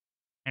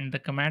 And the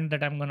command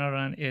that I'm going to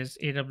run is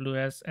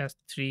AWS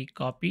S3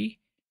 copy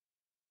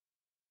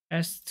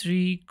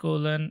S3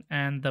 colon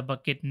and the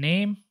bucket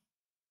name,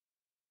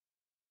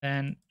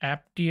 then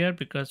app tier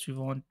because we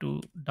want to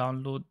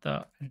download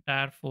the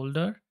entire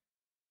folder,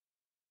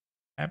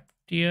 app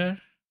tier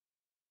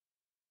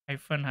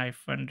hyphen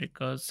hyphen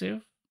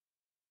recursive,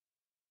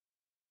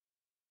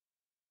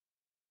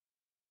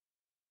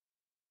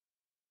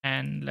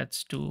 and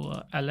let's do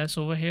ls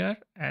over here,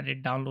 and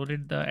it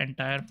downloaded the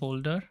entire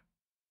folder.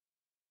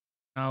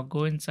 Now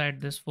go inside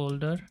this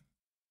folder.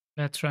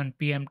 Let's run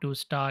pm2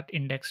 start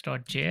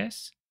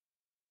index.js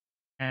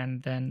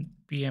and then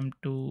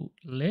pm2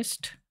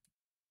 list.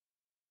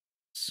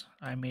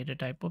 I made a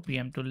typo,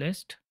 pm2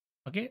 list.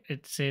 Okay,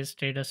 it says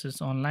status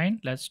is online.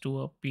 Let's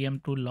do a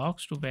pm2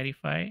 logs to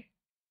verify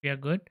we are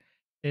good.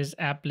 There's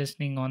app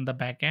listening on the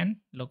backend,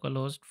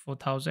 localhost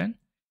 4000.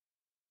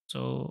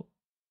 So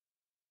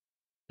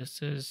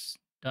this is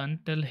done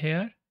till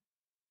here.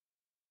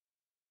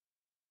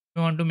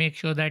 We want to make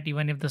sure that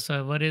even if the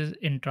server is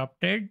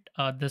interrupted,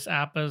 this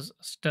app is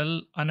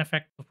still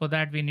unaffected. For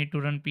that, we need to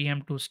run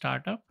pm2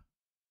 startup.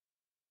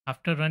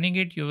 After running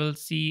it, you will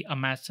see a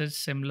message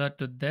similar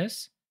to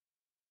this.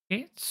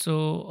 Okay,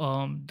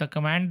 so the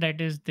command that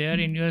is there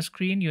in your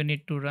screen, you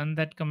need to run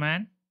that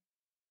command.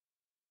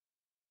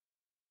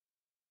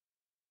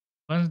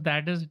 Once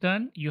that is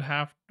done, you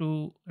have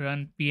to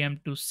run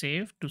pm2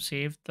 save to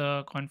save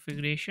the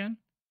configuration.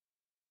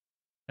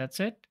 That's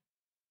it.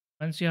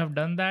 Once you have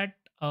done that,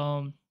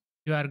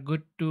 you are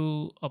good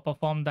to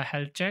perform the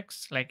health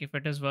checks, like if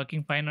it is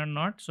working fine or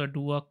not. So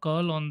do a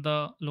curl on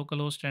the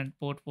localhost and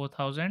port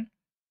 4000.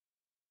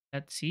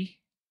 Let's see.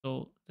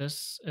 So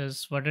this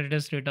is what it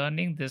is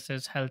returning. This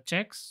is health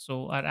checks.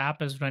 So our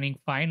app is running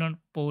fine on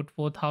port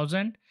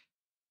 4000.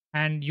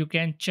 And you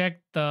can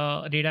check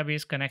the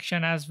database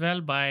connection as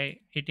well by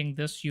hitting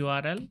this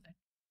URL.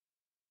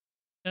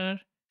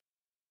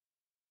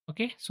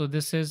 Okay, so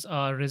this is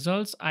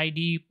results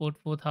ID port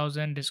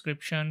 4000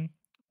 description,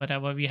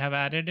 whatever we have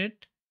added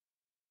it.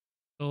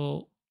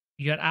 So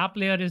your app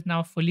layer is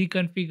now fully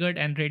configured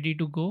and ready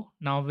to go.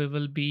 Now we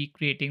will be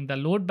creating the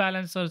load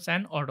balancers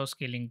and auto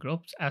scaling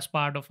groups as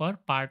part of our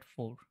part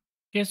 4.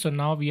 Okay, so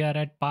now we are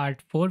at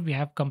part 4. We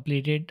have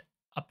completed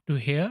up to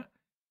here.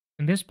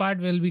 In this part,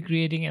 we'll be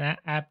creating an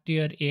app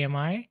tier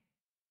AMI,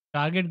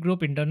 target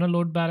group, internal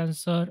load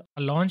balancer,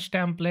 a launch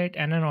template,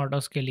 and an auto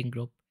scaling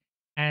group.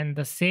 And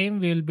the same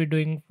we'll be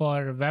doing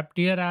for web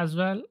tier as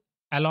well,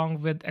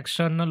 along with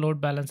external load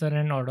balancer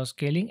and auto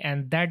scaling.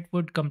 And that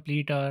would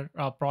complete our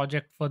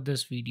project for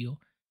this video.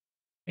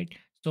 Right.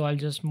 So I'll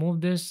just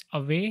move this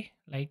away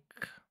like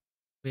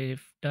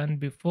we've done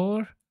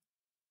before.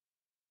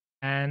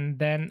 And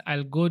then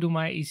I'll go to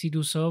my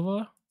EC2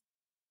 server,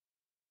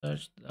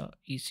 search the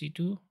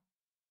EC2.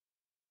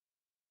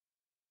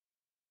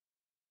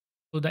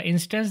 So the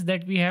instance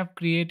that we have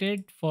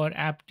created for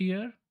app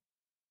tier,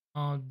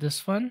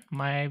 this one,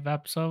 my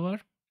web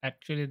server.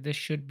 Actually, this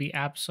should be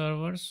app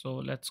server. So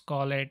let's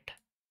call it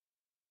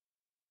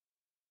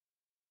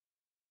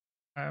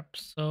app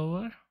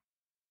server.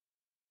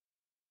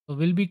 So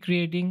we'll be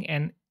creating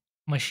an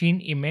machine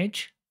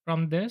image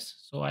from this.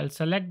 So I'll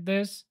select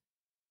this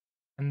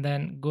and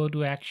then go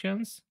to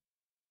actions,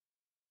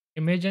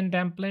 image and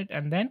template,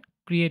 and then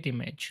create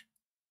image.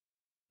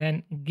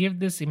 Then give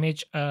this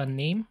image a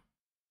name,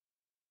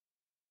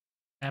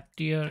 app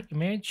tier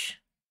image,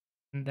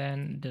 and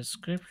then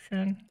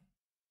description,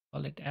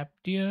 call it app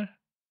tier.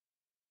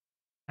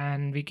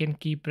 And we can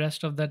keep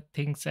rest of the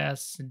things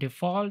as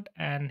default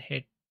and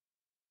hit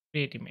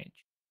create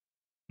image.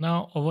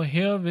 Now over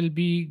here, we'll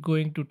be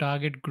going to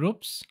target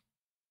groups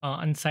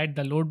inside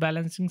the load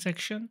balancing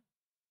section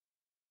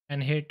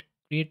and hit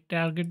create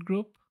target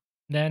group.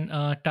 Then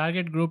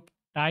target group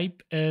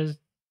type is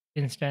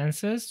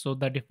instances, so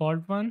the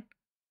default one,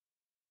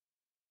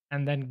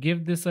 and then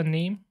give this a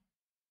name,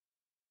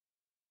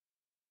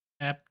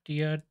 app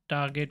tier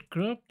target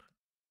group.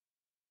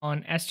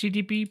 On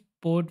HTTP,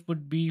 port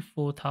would be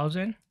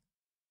 4000,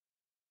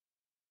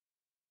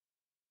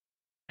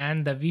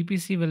 and the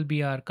VPC will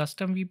be our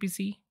custom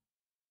VPC.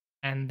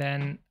 And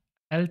then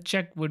health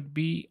check would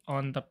be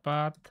on the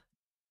path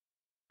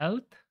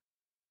health,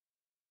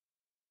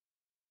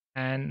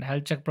 and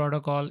health check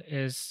protocol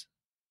is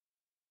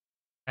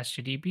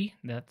HTTP.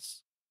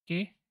 That's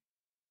okay.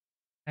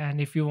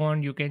 And if you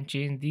want, you can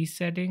change these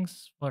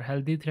settings for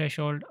healthy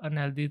threshold,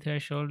 unhealthy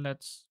threshold.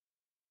 Let's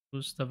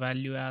use the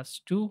value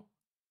as 2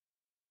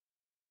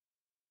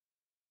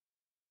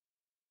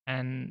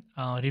 and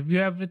review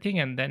everything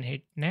and then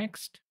hit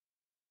next,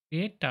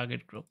 create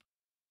target group.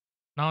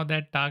 Now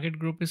that target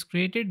group is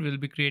created, we'll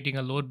be creating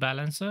a load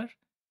balancer.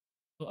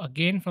 So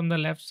again, from the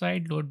left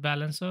side, load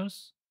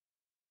balancers,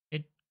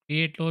 hit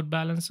create load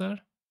balancer,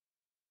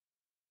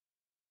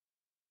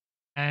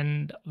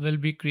 and we'll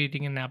be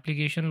creating an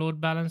application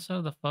load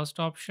balancer, the first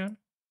option.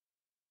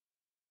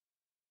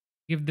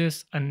 Give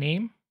this a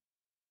name,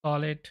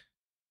 call it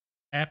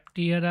app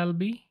tier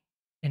LB,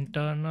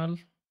 internal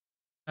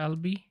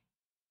LB,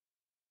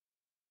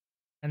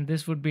 and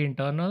this would be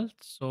internal.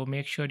 So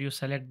make sure you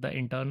select the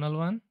internal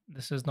one.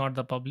 This is not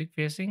the public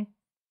facing,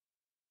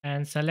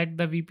 and select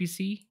the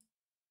VPC.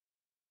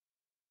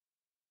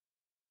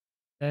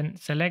 Then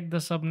select the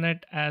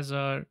subnet as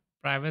a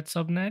private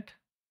subnet.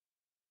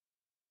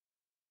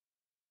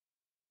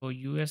 So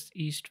US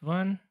East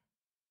 1,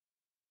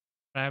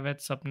 private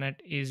subnet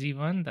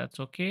AZ1, that's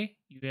okay.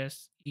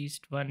 US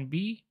East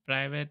 1B,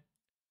 private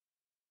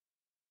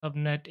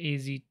subnet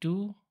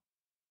AZ2,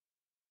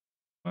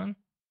 1.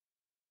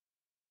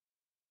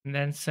 And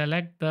then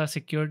select the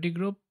security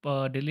group,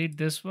 delete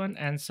this one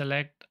and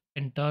select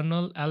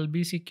internal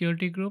LB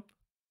security group.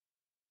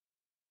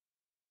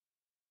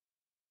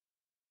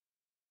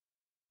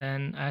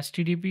 Then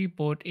HTTP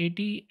port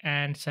 80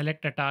 and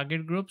select a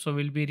target group. So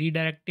we'll be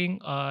redirecting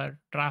our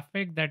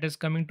traffic that is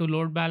coming to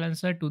load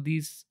balancer to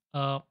these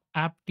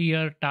app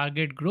tier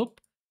target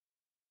group.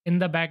 In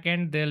the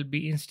backend, there'll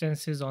be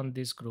instances on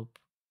this group.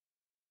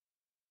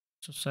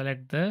 So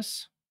select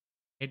this,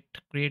 hit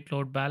create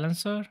load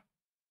balancer.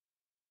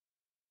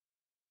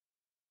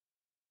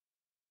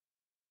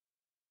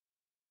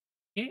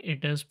 Okay,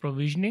 it is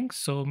provisioning.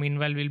 So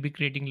meanwhile, we'll be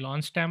creating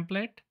launch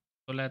template.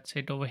 So let's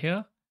hit over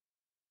here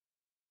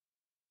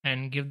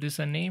and give this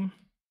a name,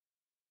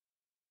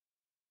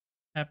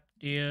 app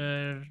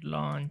tier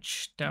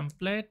launch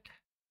template.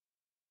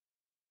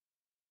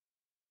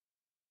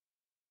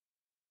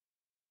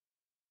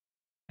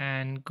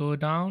 And go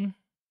down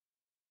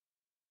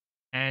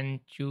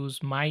and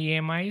choose my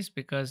AMIs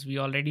because we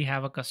already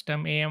have a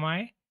custom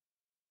AMI.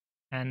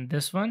 And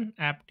this one,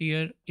 app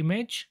tier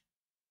image.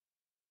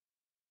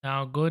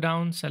 Now go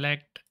down,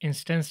 select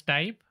instance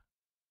type,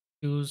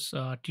 choose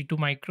T2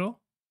 micro,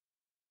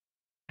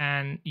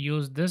 and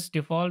use this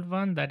default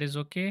one, that is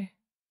okay.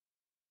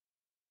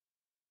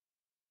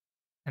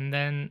 And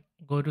then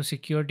go to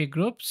security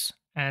groups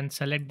and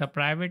select the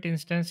private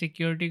instance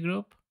security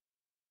group,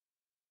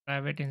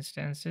 private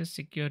instances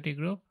security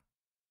group,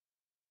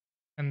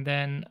 and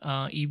then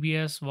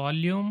EBS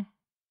volume.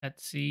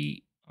 Let's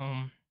see,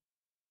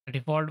 the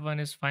default one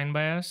is fine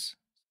by us.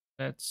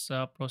 Let's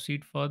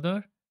proceed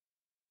further.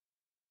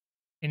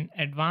 In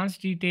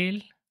advanced detail,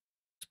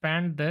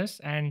 expand this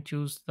and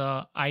choose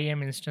the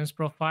IAM instance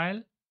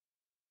profile,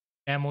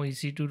 demo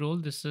EC2 role.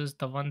 This is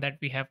the one that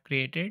we have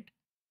created.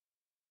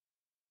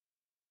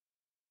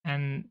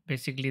 And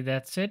basically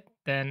that's it.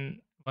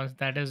 Then once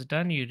that is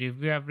done, you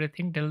review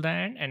everything till the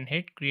end and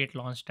hit create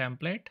launch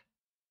template.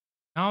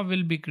 Now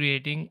we'll be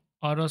creating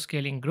auto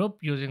scaling group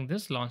using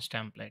this launch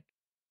template.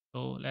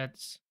 So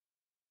let's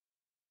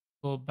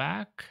go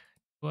back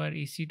to our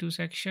EC2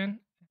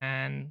 section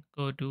and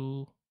go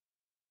to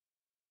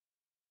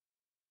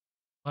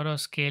auto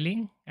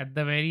scaling at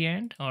the very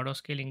end, auto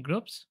scaling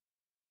groups.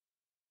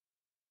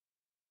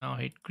 Now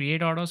hit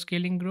create auto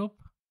scaling group,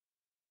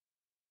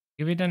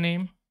 give it a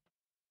name,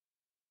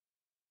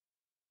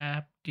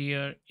 app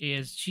tier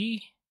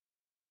ASG.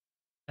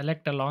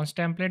 Select a launch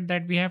template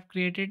that we have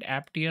created,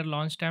 app tier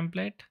launch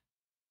template.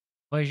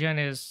 Version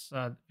is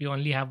we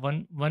only have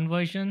one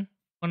version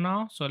for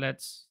now, so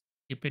let's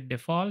keep it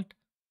default.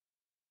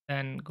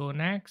 Then go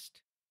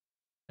next.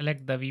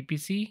 Select the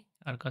VPC,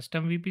 our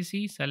custom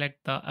VPC. Select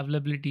the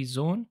availability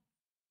zone.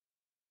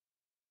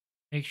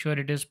 Make sure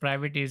it is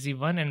private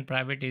AZ1 and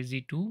private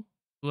AZ2, two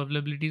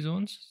availability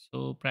zones.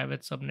 So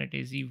private subnet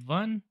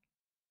AZ1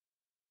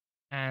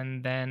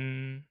 and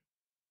then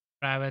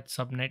private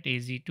subnet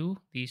AZ2,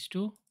 these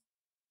two.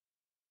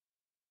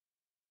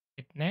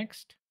 Hit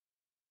next.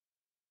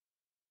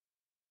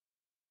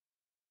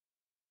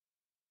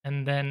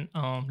 And then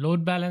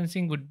load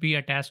balancing would be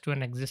attached to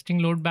an existing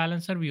load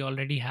balancer. We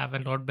already have a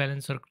load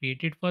balancer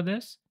created for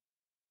this.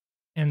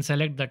 And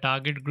select the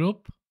target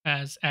group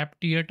as app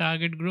tier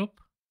target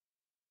group.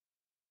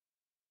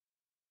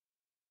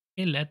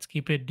 Okay, let's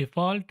keep it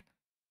default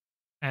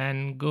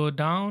and go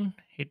down,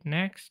 hit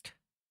next.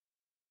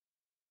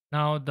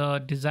 Now the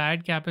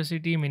desired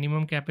capacity,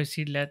 minimum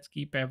capacity, let's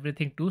keep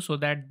everything to, so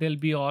that there'll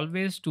be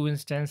always two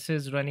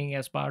instances running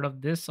as part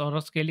of this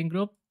autoscaling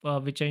group,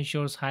 which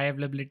ensures high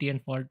availability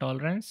and fault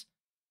tolerance.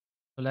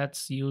 So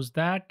let's use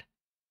that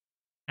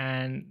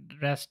and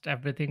rest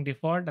everything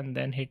default and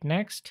then hit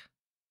next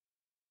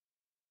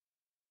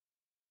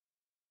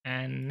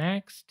and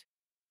next.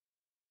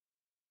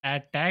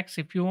 Add tags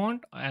if you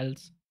want,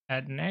 else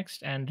add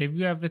next and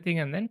review everything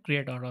and then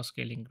create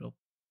autoscaling group.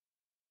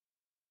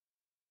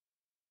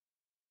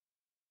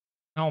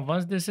 Now,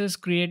 once this is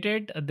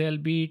created, there'll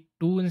be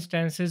two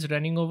instances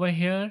running over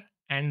here,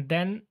 and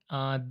then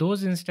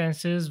those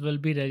instances will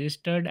be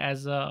registered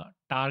as a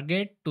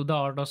target to the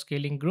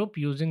autoscaling group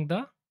using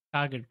the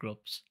target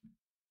groups.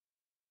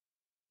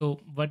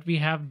 So what we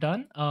have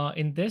done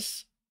in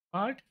this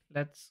part,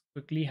 let's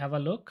quickly have a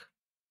look.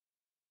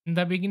 In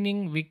the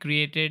beginning, we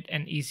created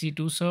an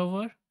EC2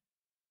 server,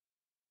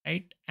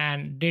 right?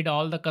 And did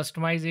all the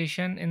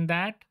customization in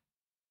that.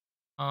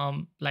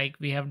 Like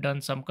we have done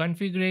some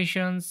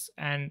configurations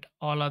and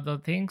all other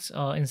things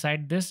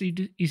inside this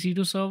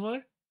EC2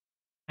 server.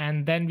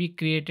 And then we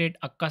created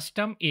a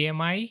custom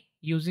AMI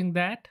using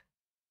that.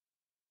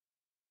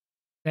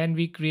 Then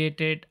we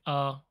created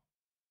a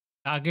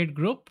target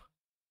group.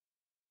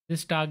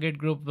 This target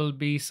group will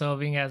be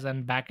serving as a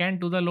backend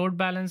to the load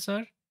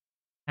balancer.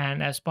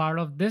 And as part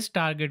of this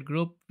target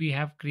group, we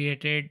have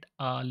created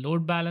a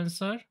load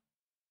balancer,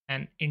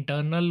 an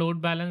internal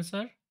load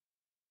balancer.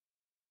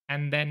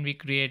 And then we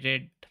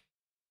created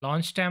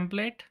launch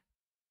template.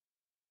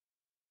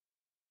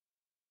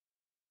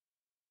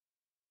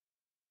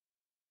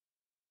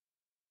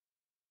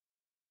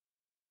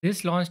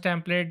 This launch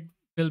template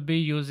will be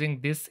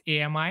using this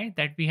AMI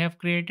that we have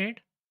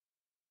created.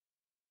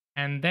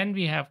 And then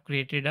we have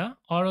created a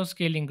auto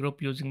scaling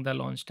group using the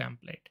launch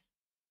template.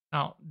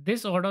 Now,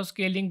 this auto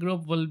scaling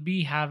group will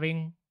be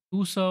having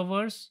two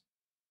servers,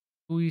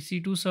 two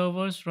EC2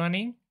 servers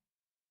running.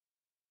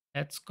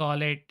 Let's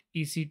call it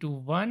EC2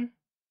 1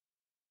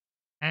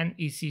 and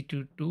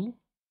EC2 2.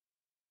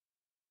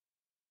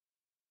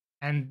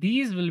 And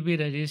these will be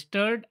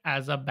registered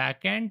as a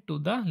backend to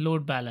the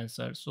load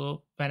balancer.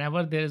 So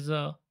whenever there's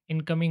a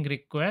incoming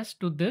request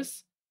to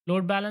this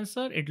load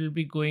balancer, it will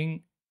be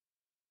going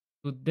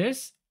to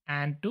this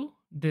and to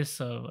this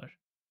server.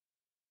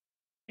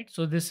 Right?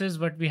 So this is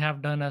what we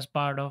have done as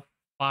part of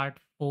part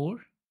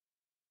 4.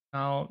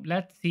 Now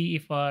let's see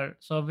if our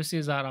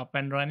services are up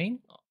and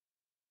running.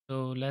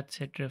 So let's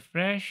hit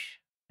refresh.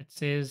 It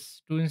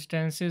says 2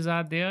 instances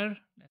are there.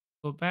 Let's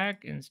go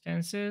back,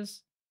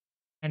 instances,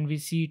 and we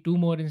see 2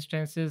 more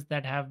instances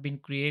that have been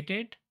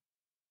created.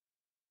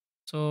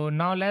 So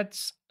now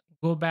let's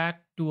go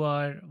back to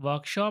our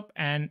workshop,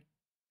 and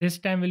this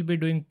time we'll be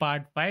doing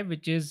part 5,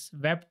 which is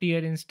web tier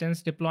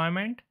instance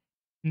deployment.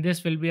 In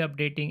this will be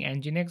updating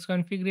Nginx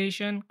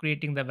configuration,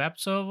 creating the web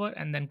server,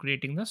 and then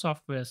creating the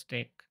software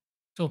stack.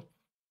 So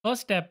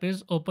first step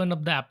is open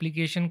up the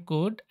application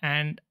code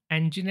and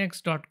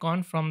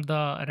nginx.conf from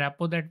the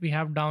repo that we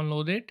have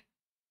downloaded.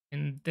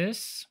 In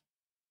this,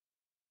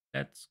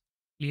 let's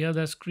clear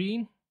the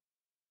screen.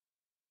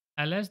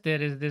 Ls,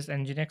 there is this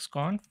nginx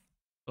conf.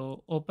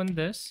 So open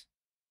this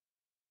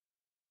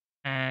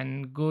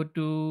and go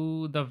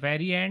to the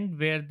very end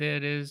where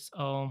there is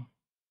a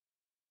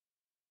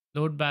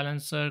load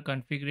balancer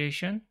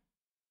configuration,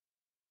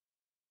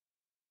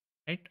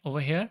 right over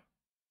here.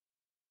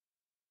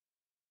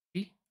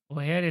 See,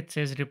 over here it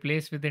says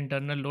replace with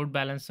internal load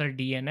balancer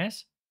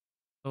DNS.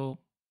 So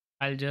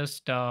I'll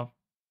just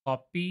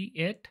copy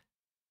it.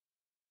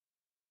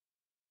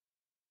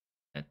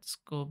 Let's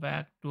go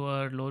back to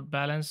our load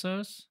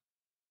balancers,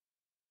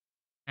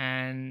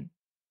 and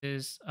this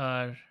is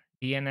our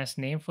DNS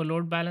name for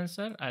load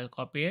balancer. I'll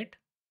copy it.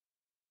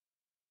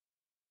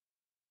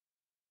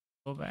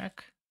 Go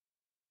back.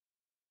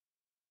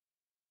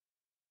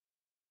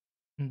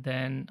 And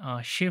then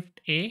Shift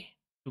A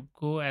to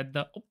go at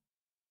the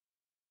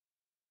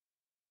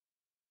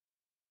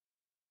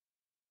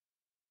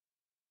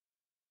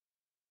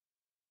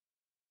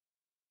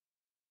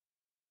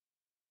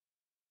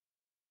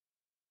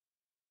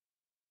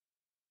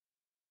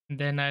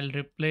Then I'll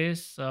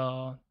replace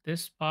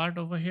this part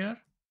over here.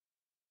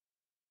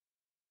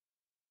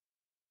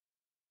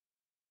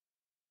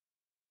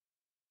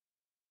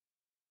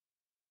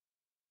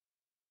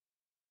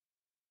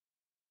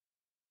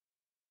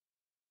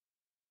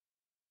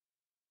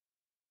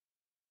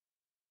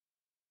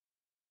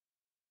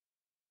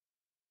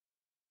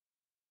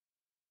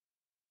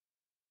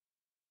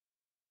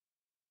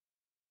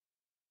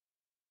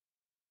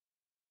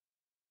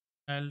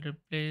 I'll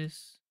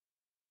replace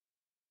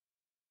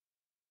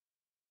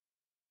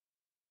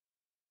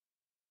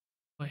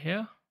over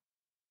here.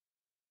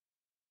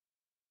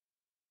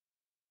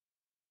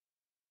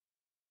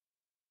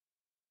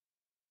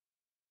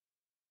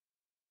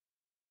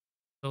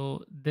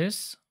 So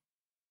this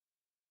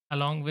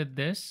along with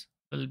this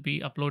will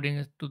be uploading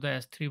it to the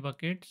S3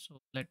 bucket. So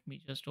let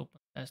me just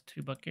open the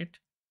S3 bucket.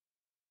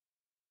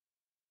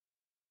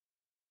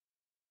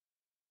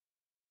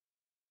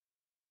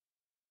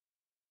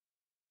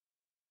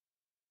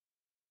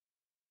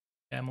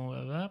 Demo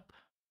web app.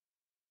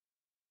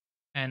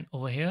 And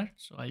over here,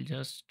 so I'll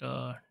just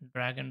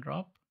drag and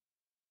drop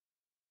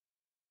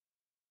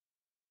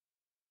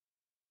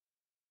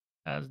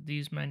as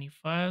these many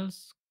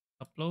files.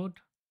 Upload.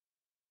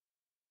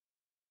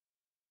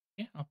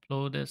 Okay,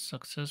 upload is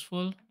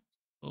successful.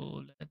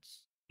 So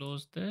let's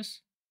close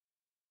this.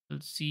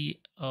 We'll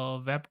see a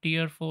web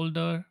tier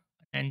folder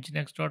and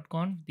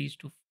nginx.conf. These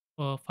two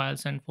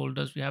files and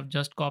folders we have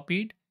just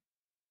copied.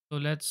 So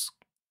let's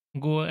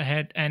go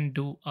ahead and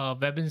do a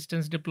web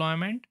instance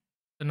deployment.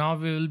 So now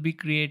we will be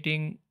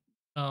creating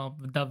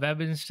the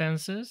web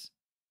instances.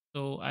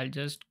 So I'll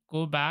just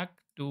go back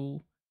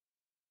to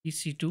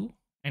EC2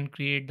 and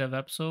create the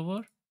web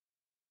server.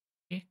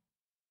 Okay,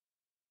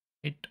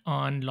 hit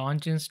on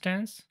launch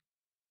instance.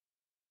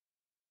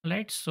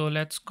 Right, so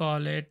let's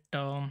call it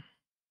demo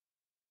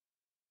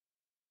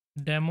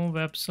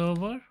web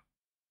server.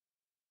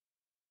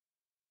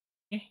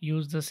 Okay,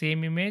 use the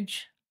same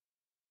image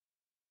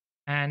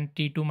and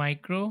T2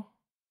 micro.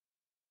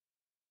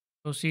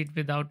 Proceed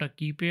without a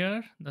key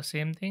pair, the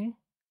same thing,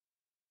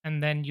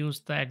 and then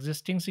use the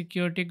existing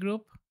security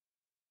group.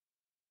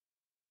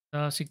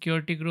 The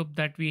security group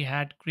that we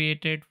had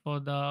created for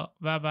the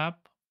web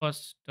app.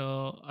 First,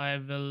 I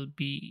will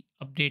be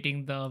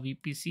updating the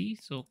VPC.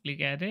 So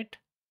click edit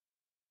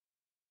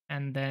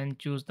and then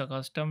choose the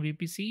custom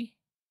VPC.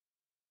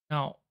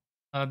 Now,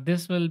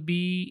 this will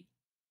be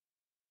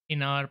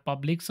in our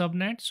public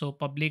subnet. So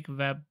public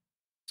web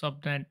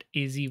subnet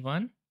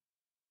AZ1.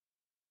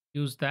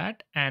 Use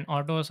that and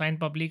auto assign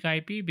public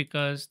IP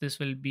because this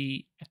will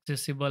be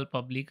accessible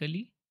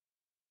publicly.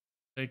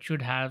 So it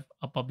should have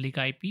a public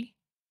IP.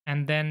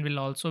 And then we'll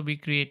also be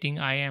creating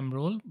IAM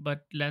role,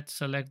 but let's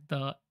select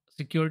the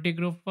security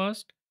group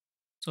first.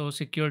 So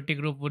security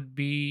group would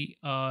be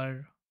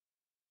our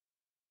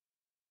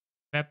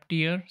web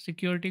tier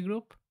security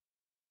group.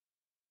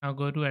 Now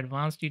go to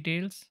advanced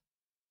details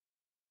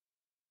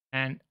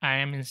and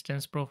IAM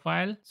instance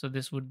profile. So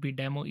this would be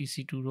demo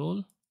EC2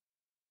 role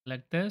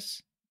like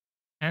this.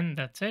 And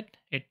that's it.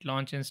 Hit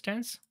launch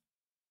instance.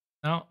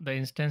 Now the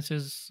instance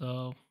is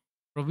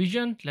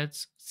provisioned.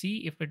 Let's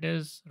see if it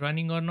is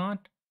running or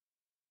not.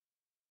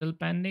 Still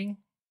pending.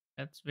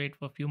 Let's wait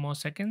for a few more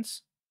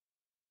seconds.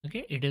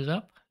 Okay, it is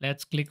up.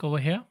 Let's click over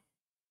here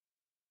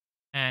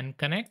and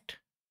connect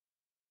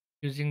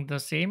using the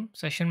same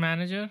session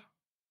manager.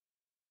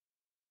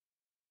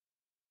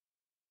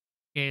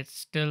 Okay, it's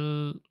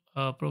still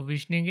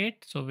provisioning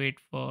it. So wait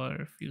for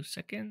a few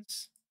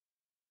seconds.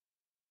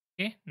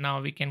 Okay, now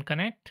we can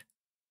connect.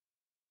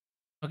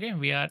 Okay,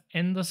 we are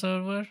in the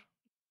server.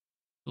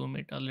 Zoom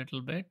it a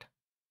little bit.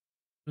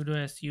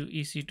 Sudo su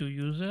ec2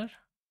 user.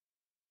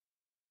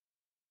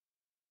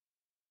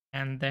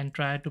 And then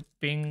try to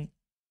ping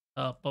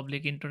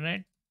public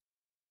internet.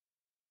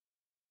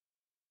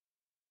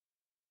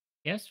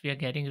 Yes, we are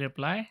getting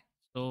reply.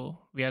 So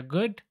we are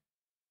good.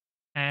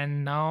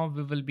 And now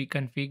we will be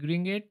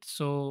configuring it.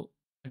 So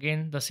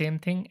again, the same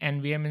thing,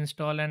 nvm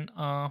install and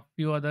a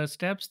few other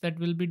steps that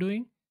we'll be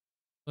doing.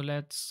 So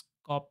let's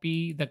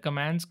copy the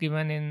commands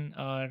given in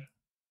our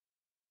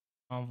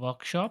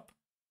workshop.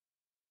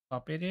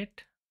 Copy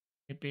it.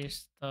 We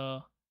paste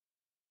the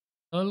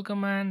curl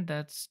command.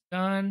 That's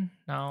done.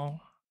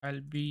 Now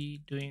I'll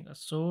be doing a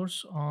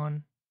source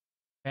on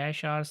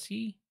bash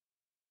rc.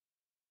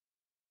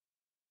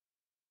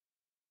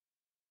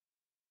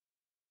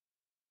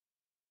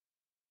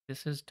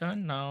 This is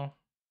done. Now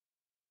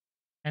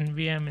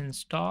nvm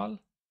install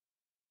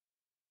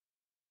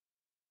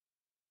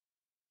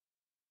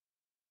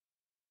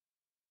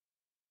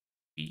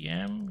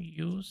pm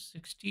use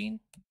 16.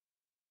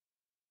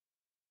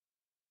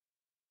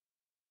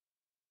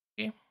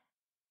 Okay.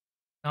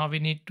 Now we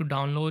need to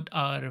download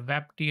our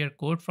web tier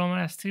code from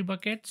our S3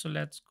 bucket. So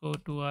let's go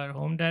to our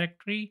home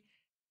directory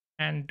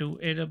and do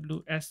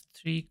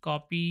AWS3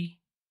 copy,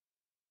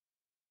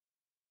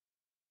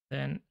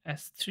 then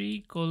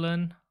S3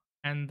 colon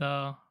and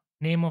the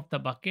name of the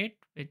bucket,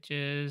 which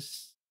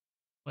is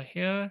over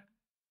here,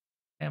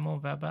 demo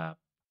web app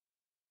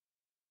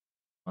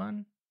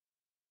 1.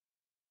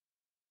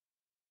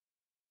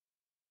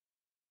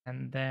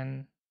 and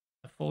then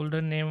the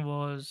folder name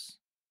was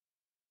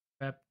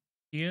web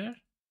tier,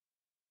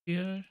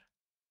 tier,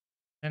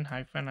 then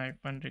hyphen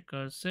hyphen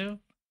recursive.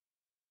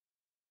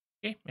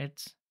 Okay,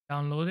 it's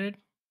downloaded.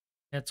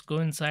 Let's go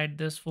inside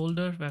this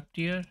folder, web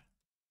tier,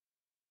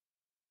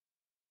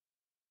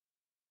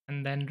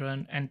 and then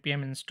run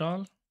npm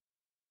install.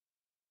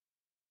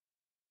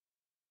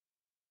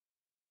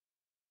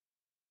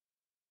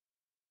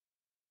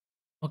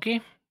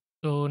 Okay,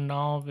 so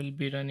now we'll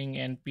be running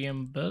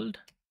npm build.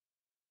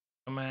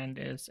 Command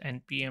is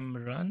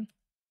npm run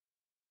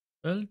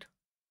build.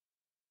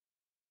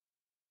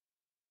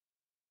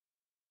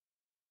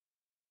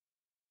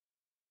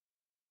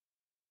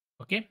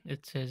 Okay,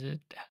 it says it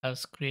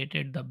has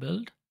created the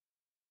build.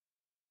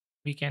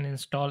 We can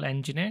install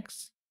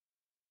nginx.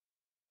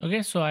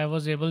 Okay, so I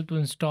was able to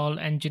install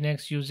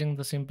nginx using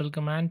the simple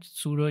command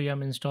sudo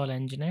yum install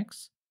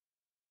nginx.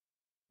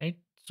 Right,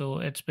 so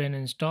it's been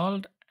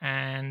installed,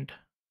 and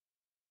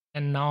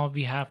now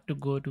we have to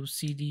go to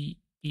cd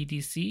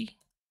etc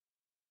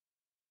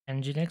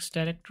nginx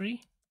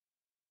directory,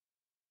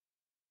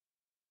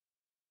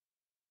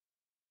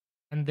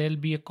 and there'll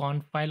be a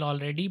conf file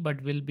already,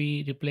 but we'll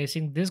be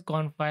replacing this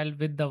conf file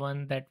with the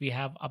one that we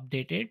have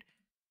updated.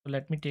 So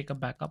let me take a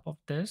backup of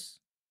this.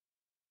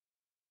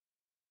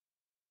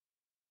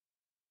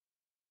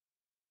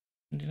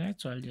 Right,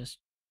 so I'll just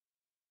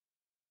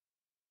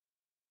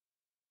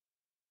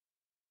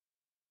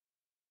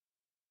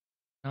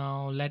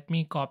now let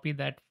me copy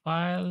that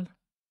file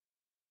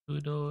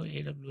sudo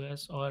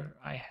aws, or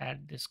I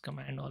had this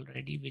command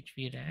already which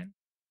we ran,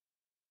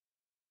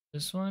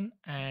 this one,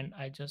 and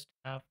I just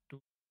have to,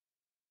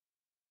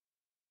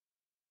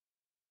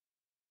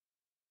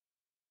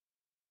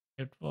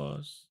 it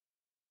was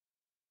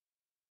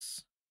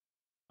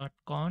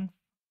 .conf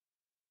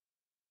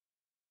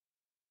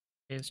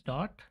is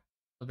dot,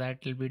 so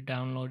that will be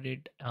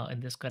downloaded in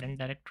this current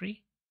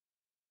directory.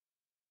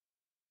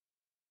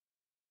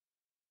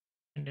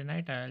 And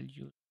tonight I'll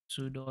use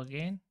sudo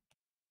again,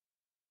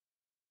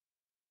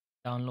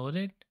 download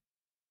it.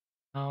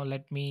 Now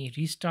let me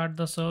restart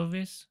the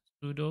service,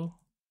 sudo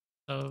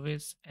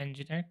service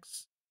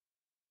nginx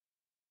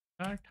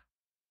start,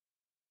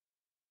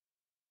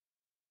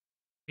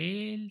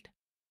 failed.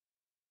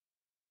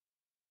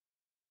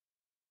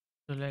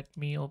 So let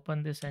me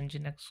open this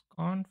nginx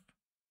conf,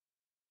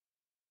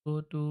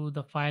 go to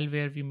the file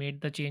where we made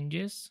the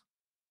changes,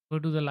 go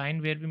to the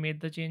line where we made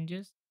the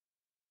changes.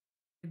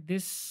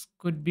 This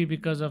could be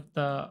because of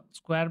the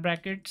square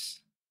brackets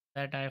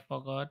that I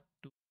forgot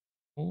to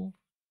move.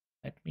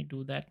 Let me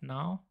do that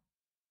now.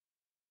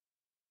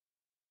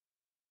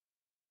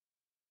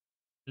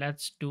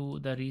 Let's do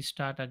the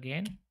restart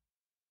again.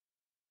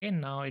 Okay,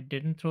 now it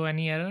didn't throw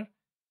any error.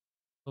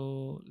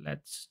 So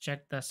let's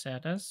check the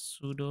status,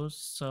 sudo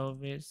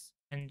service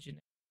engine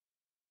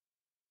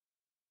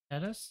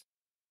status,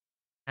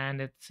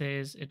 and it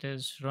says it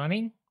is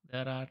running.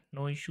 There are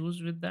no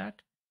issues with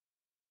that.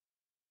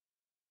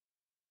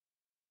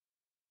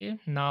 Okay,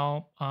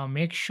 now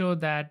make sure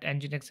that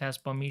nginx has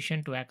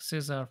permission to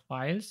access our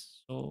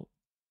files. So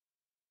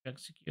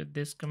execute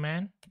this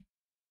command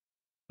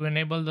to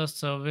enable the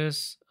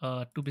service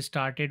to be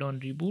started on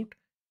reboot.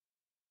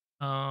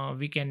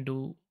 We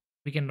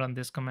can run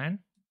this command.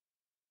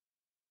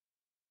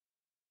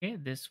 Okay,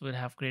 this will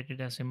have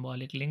created a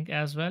symbolic link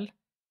as well.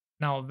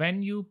 Now,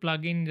 when you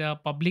plug in the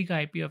public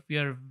IP of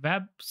your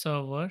web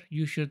server,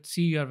 you should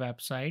see your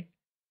website.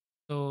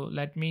 So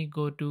let me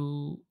go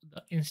to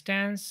the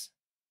instance,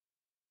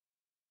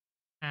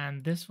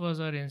 and this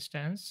was our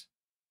instance.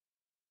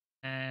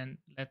 And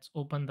let's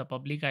open the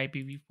public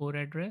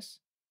IPv4 address.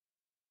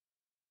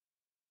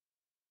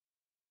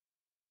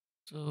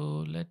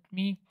 So let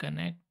me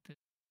connect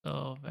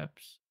the web.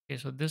 Okay,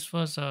 so this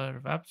was our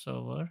web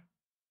server,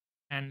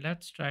 and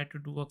let's try to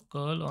do a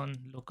curl on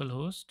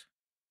localhost,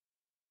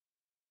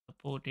 the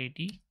port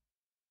 80.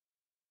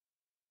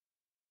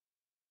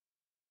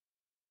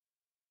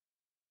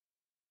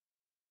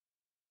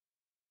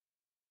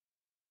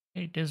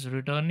 It is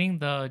returning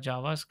the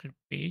JavaScript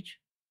page.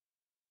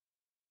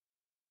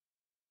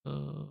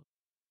 So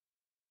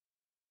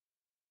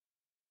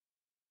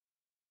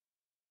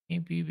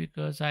maybe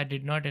because I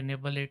did not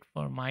enable it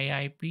for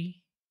my IP.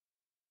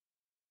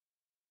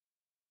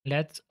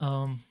 Let's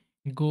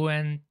go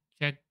and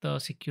check the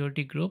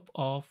security group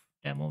of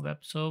demo web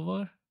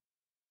server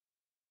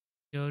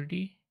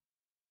security.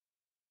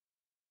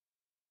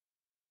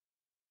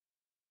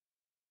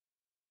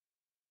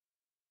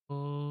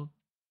 So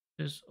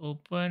this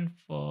open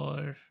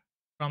for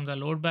from the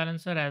load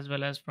balancer as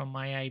well as from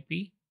my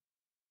IP,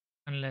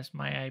 unless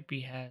my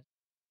IP has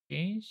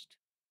changed.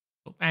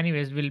 So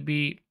anyways, we'll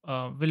be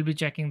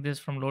checking this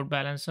from load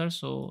balancer.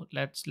 So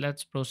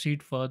let's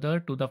proceed further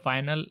to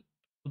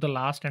the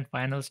last and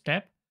final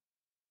step.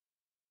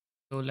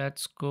 So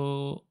let's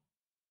go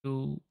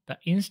to the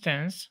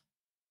instance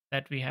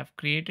that we have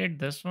created,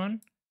 this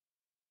one.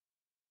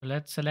 So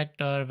let's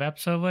select our web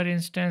server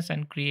instance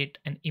and create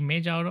an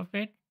image out of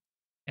it,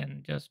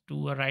 and just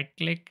do a right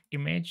click,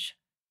 image,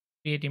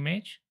 create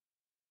image.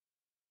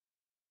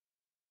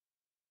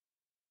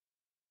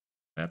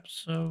 web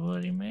server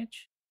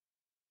image.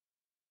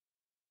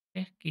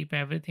 Okay, keep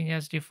everything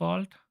as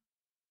default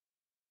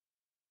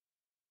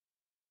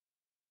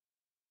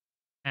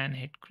and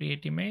hit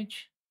create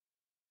image.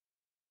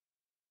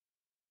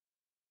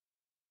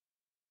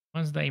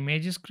 Once the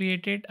image is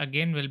created,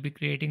 again, we'll be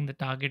creating the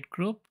target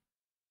group.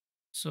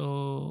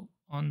 So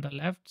on the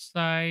left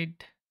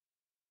side,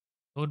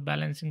 load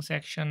balancing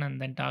section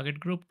and then target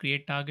group,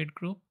 create target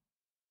group,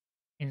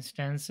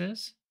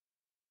 instances.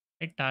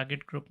 A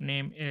target group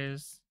name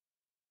is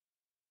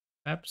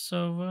web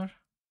server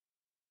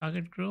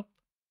target group.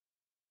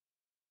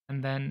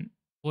 And then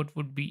port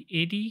would be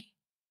 80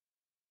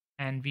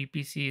 and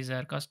VPC is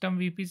our custom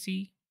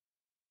VPC.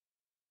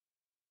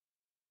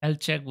 Health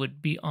check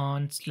would be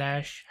on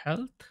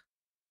 /health.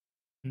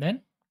 And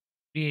then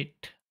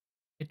create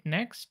it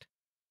next.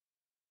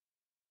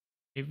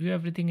 Review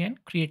everything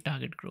and create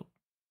target group.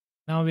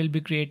 Now we'll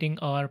be creating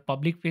our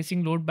public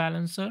facing load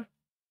balancer.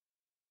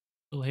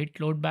 So hit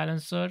load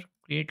balancer,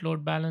 create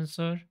load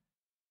balancer,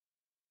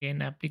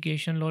 again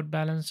application load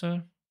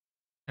balancer,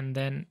 and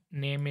then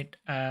name it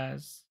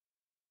as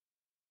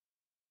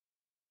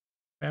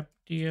web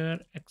tier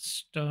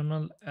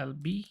external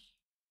LB.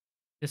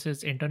 This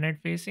is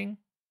internet facing.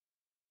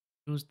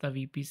 Choose the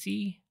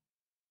VPC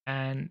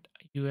and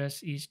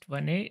US East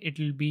 1A. It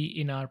will be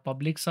in our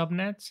public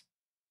subnets.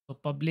 So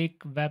public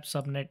web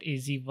subnet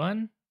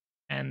AZ1,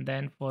 and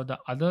then for the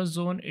other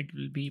zone, it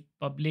will be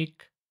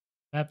public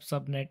web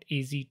subnet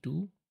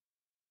AZ2.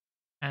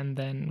 And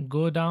then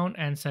go down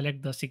and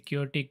select the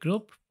security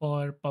group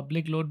for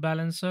public load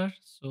balancer.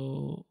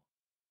 So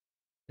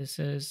this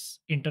is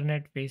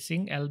internet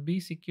facing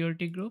LB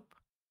security group.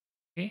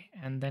 Okay,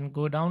 and then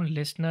go down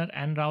listener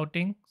and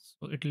routing.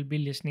 So it will be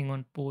listening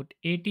on port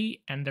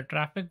 80 and the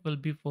traffic will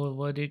be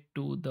forwarded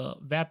to the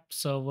web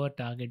server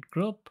target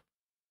group.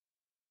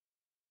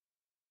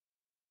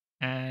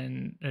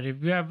 And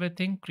review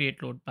everything,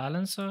 create load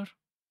balancer.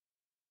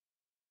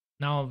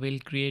 Now we'll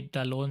create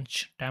the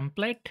launch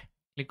template.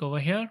 Click over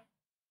here,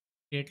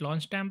 create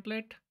launch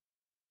template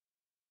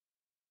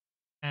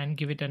and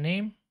give it a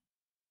name,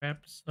 web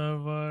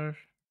server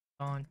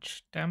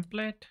launch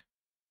template.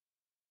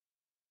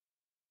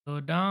 Go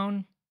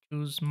down,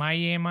 choose my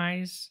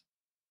AMIs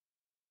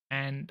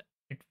and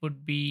it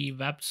would be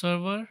web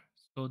server.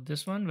 So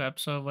this one, web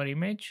server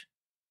image.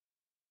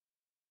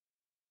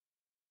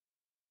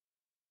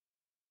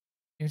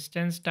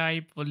 Instance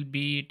type will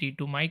be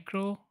T2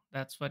 micro.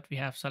 That's what we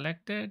have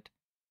selected.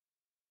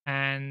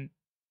 And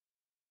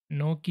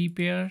no key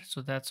pair.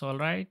 So that's all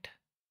right.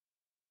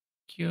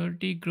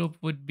 Security group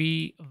would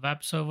be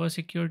web server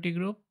security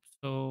group.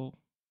 So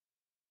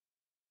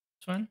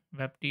this one,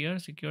 web tier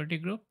security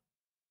group.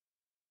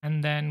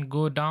 And then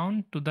go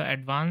down to the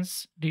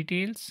advanced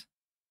details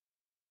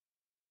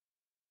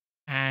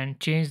and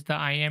change the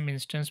IAM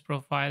instance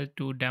profile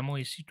to demo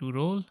EC2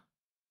 role.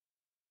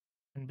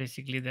 And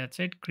basically that's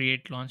it.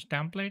 Create launch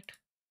template.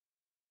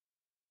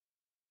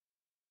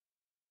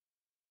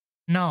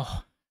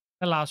 Now,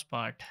 the last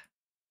part,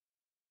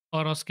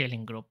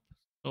 autoscaling group.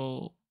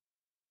 So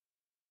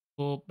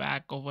go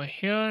back over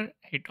here,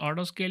 hit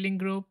autoscaling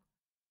group,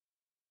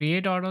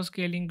 create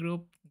autoscaling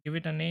group, give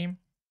it a name,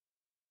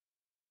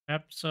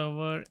 web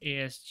server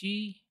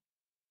ASG,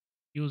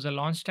 use a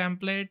launch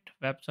template,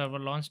 web server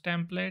launch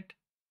template.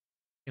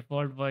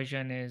 Default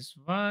version is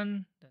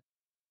 1. That's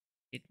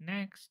it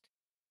next.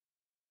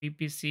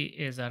 VPC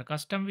is our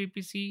custom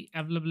VPC.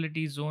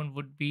 Availability zone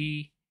would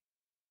be,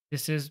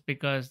 this is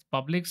because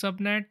public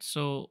subnet.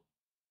 So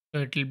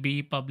it will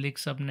be public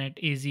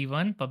subnet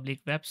AZ1, public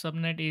web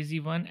subnet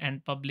AZ1,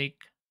 and public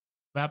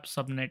web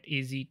subnet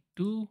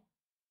AZ2.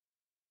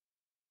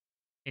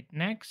 Hit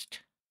next.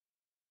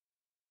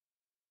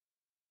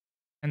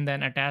 And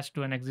then attached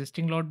to an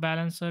existing load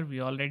balancer.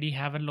 We already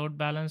have a load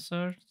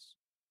balancer.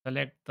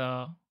 Select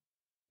the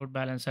load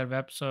balancer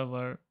web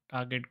server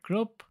target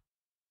group.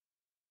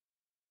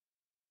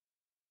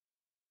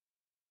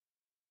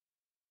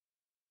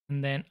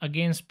 And then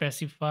again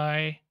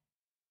specify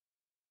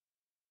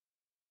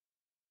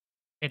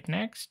it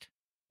next.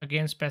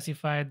 Again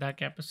specify the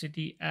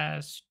capacity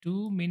as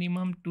 2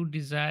 minimum, 2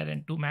 desired,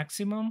 and 2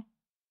 maximum.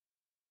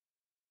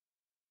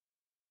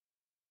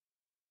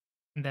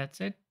 And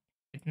that's it.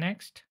 Hit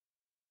next,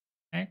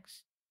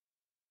 next,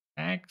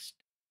 next,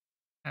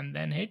 and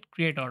then hit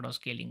create auto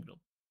scaling group.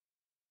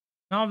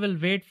 Now we'll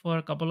wait for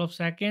a couple of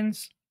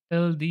seconds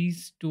till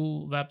these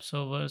two web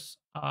servers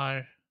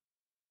are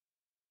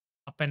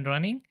up and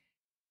running,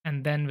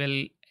 and then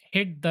we'll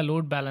hit the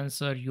load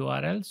balancer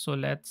URL. So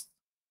let's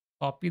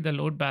copy the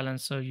load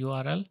balancer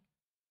URL.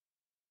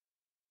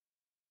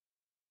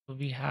 So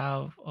we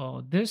have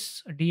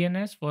this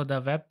DNS for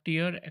the web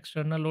tier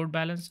external load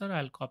balancer.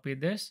 I'll copy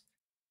this.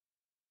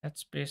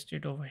 Let's paste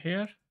it over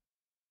here.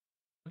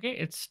 Okay,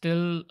 it's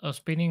still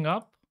spinning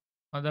up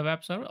on the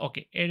web server.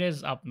 Okay, it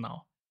is up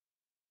now.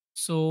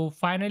 So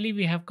finally,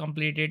 we have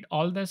completed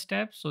all the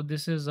steps. So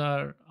this is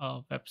our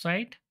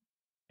website,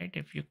 right?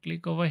 If you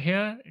click over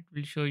here, it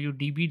will show you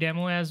DB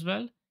demo as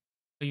well.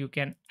 So you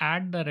can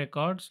add the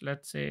records.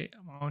 Let's say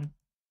amount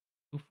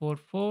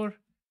 244.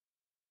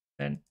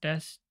 then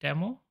test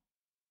demo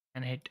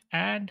and hit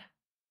add.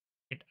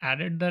 It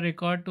added the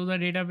record to the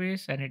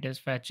database and it is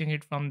fetching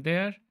it from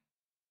there.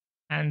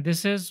 And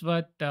this is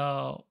what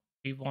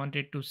we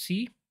wanted to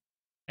see,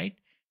 right?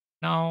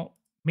 Now,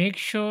 make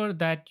sure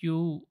that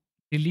you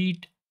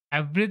delete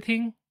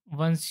everything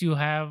once you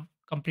have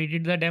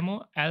completed the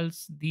demo,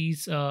 else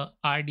these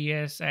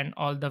RDS and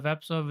all the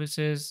web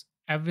services,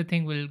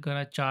 everything will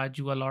gonna charge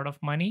you a lot of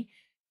money.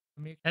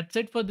 That's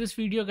it for this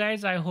video,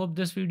 guys. I hope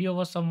this video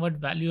was somewhat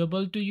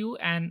valuable to you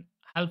and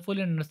helpful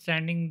in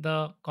understanding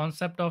the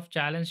concept of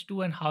challenge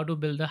 2 and how to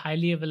build a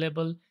highly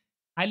available,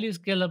 highly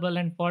scalable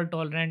and fault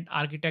tolerant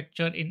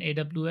architecture in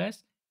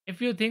AWS.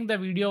 If you think the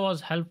video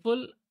was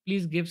helpful,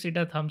 please give it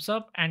a thumbs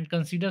up and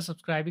consider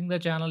subscribing the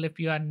channel if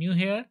you are new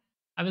here.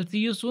 I will see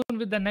you soon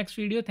with the next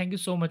video. Thank you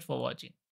so much for watching.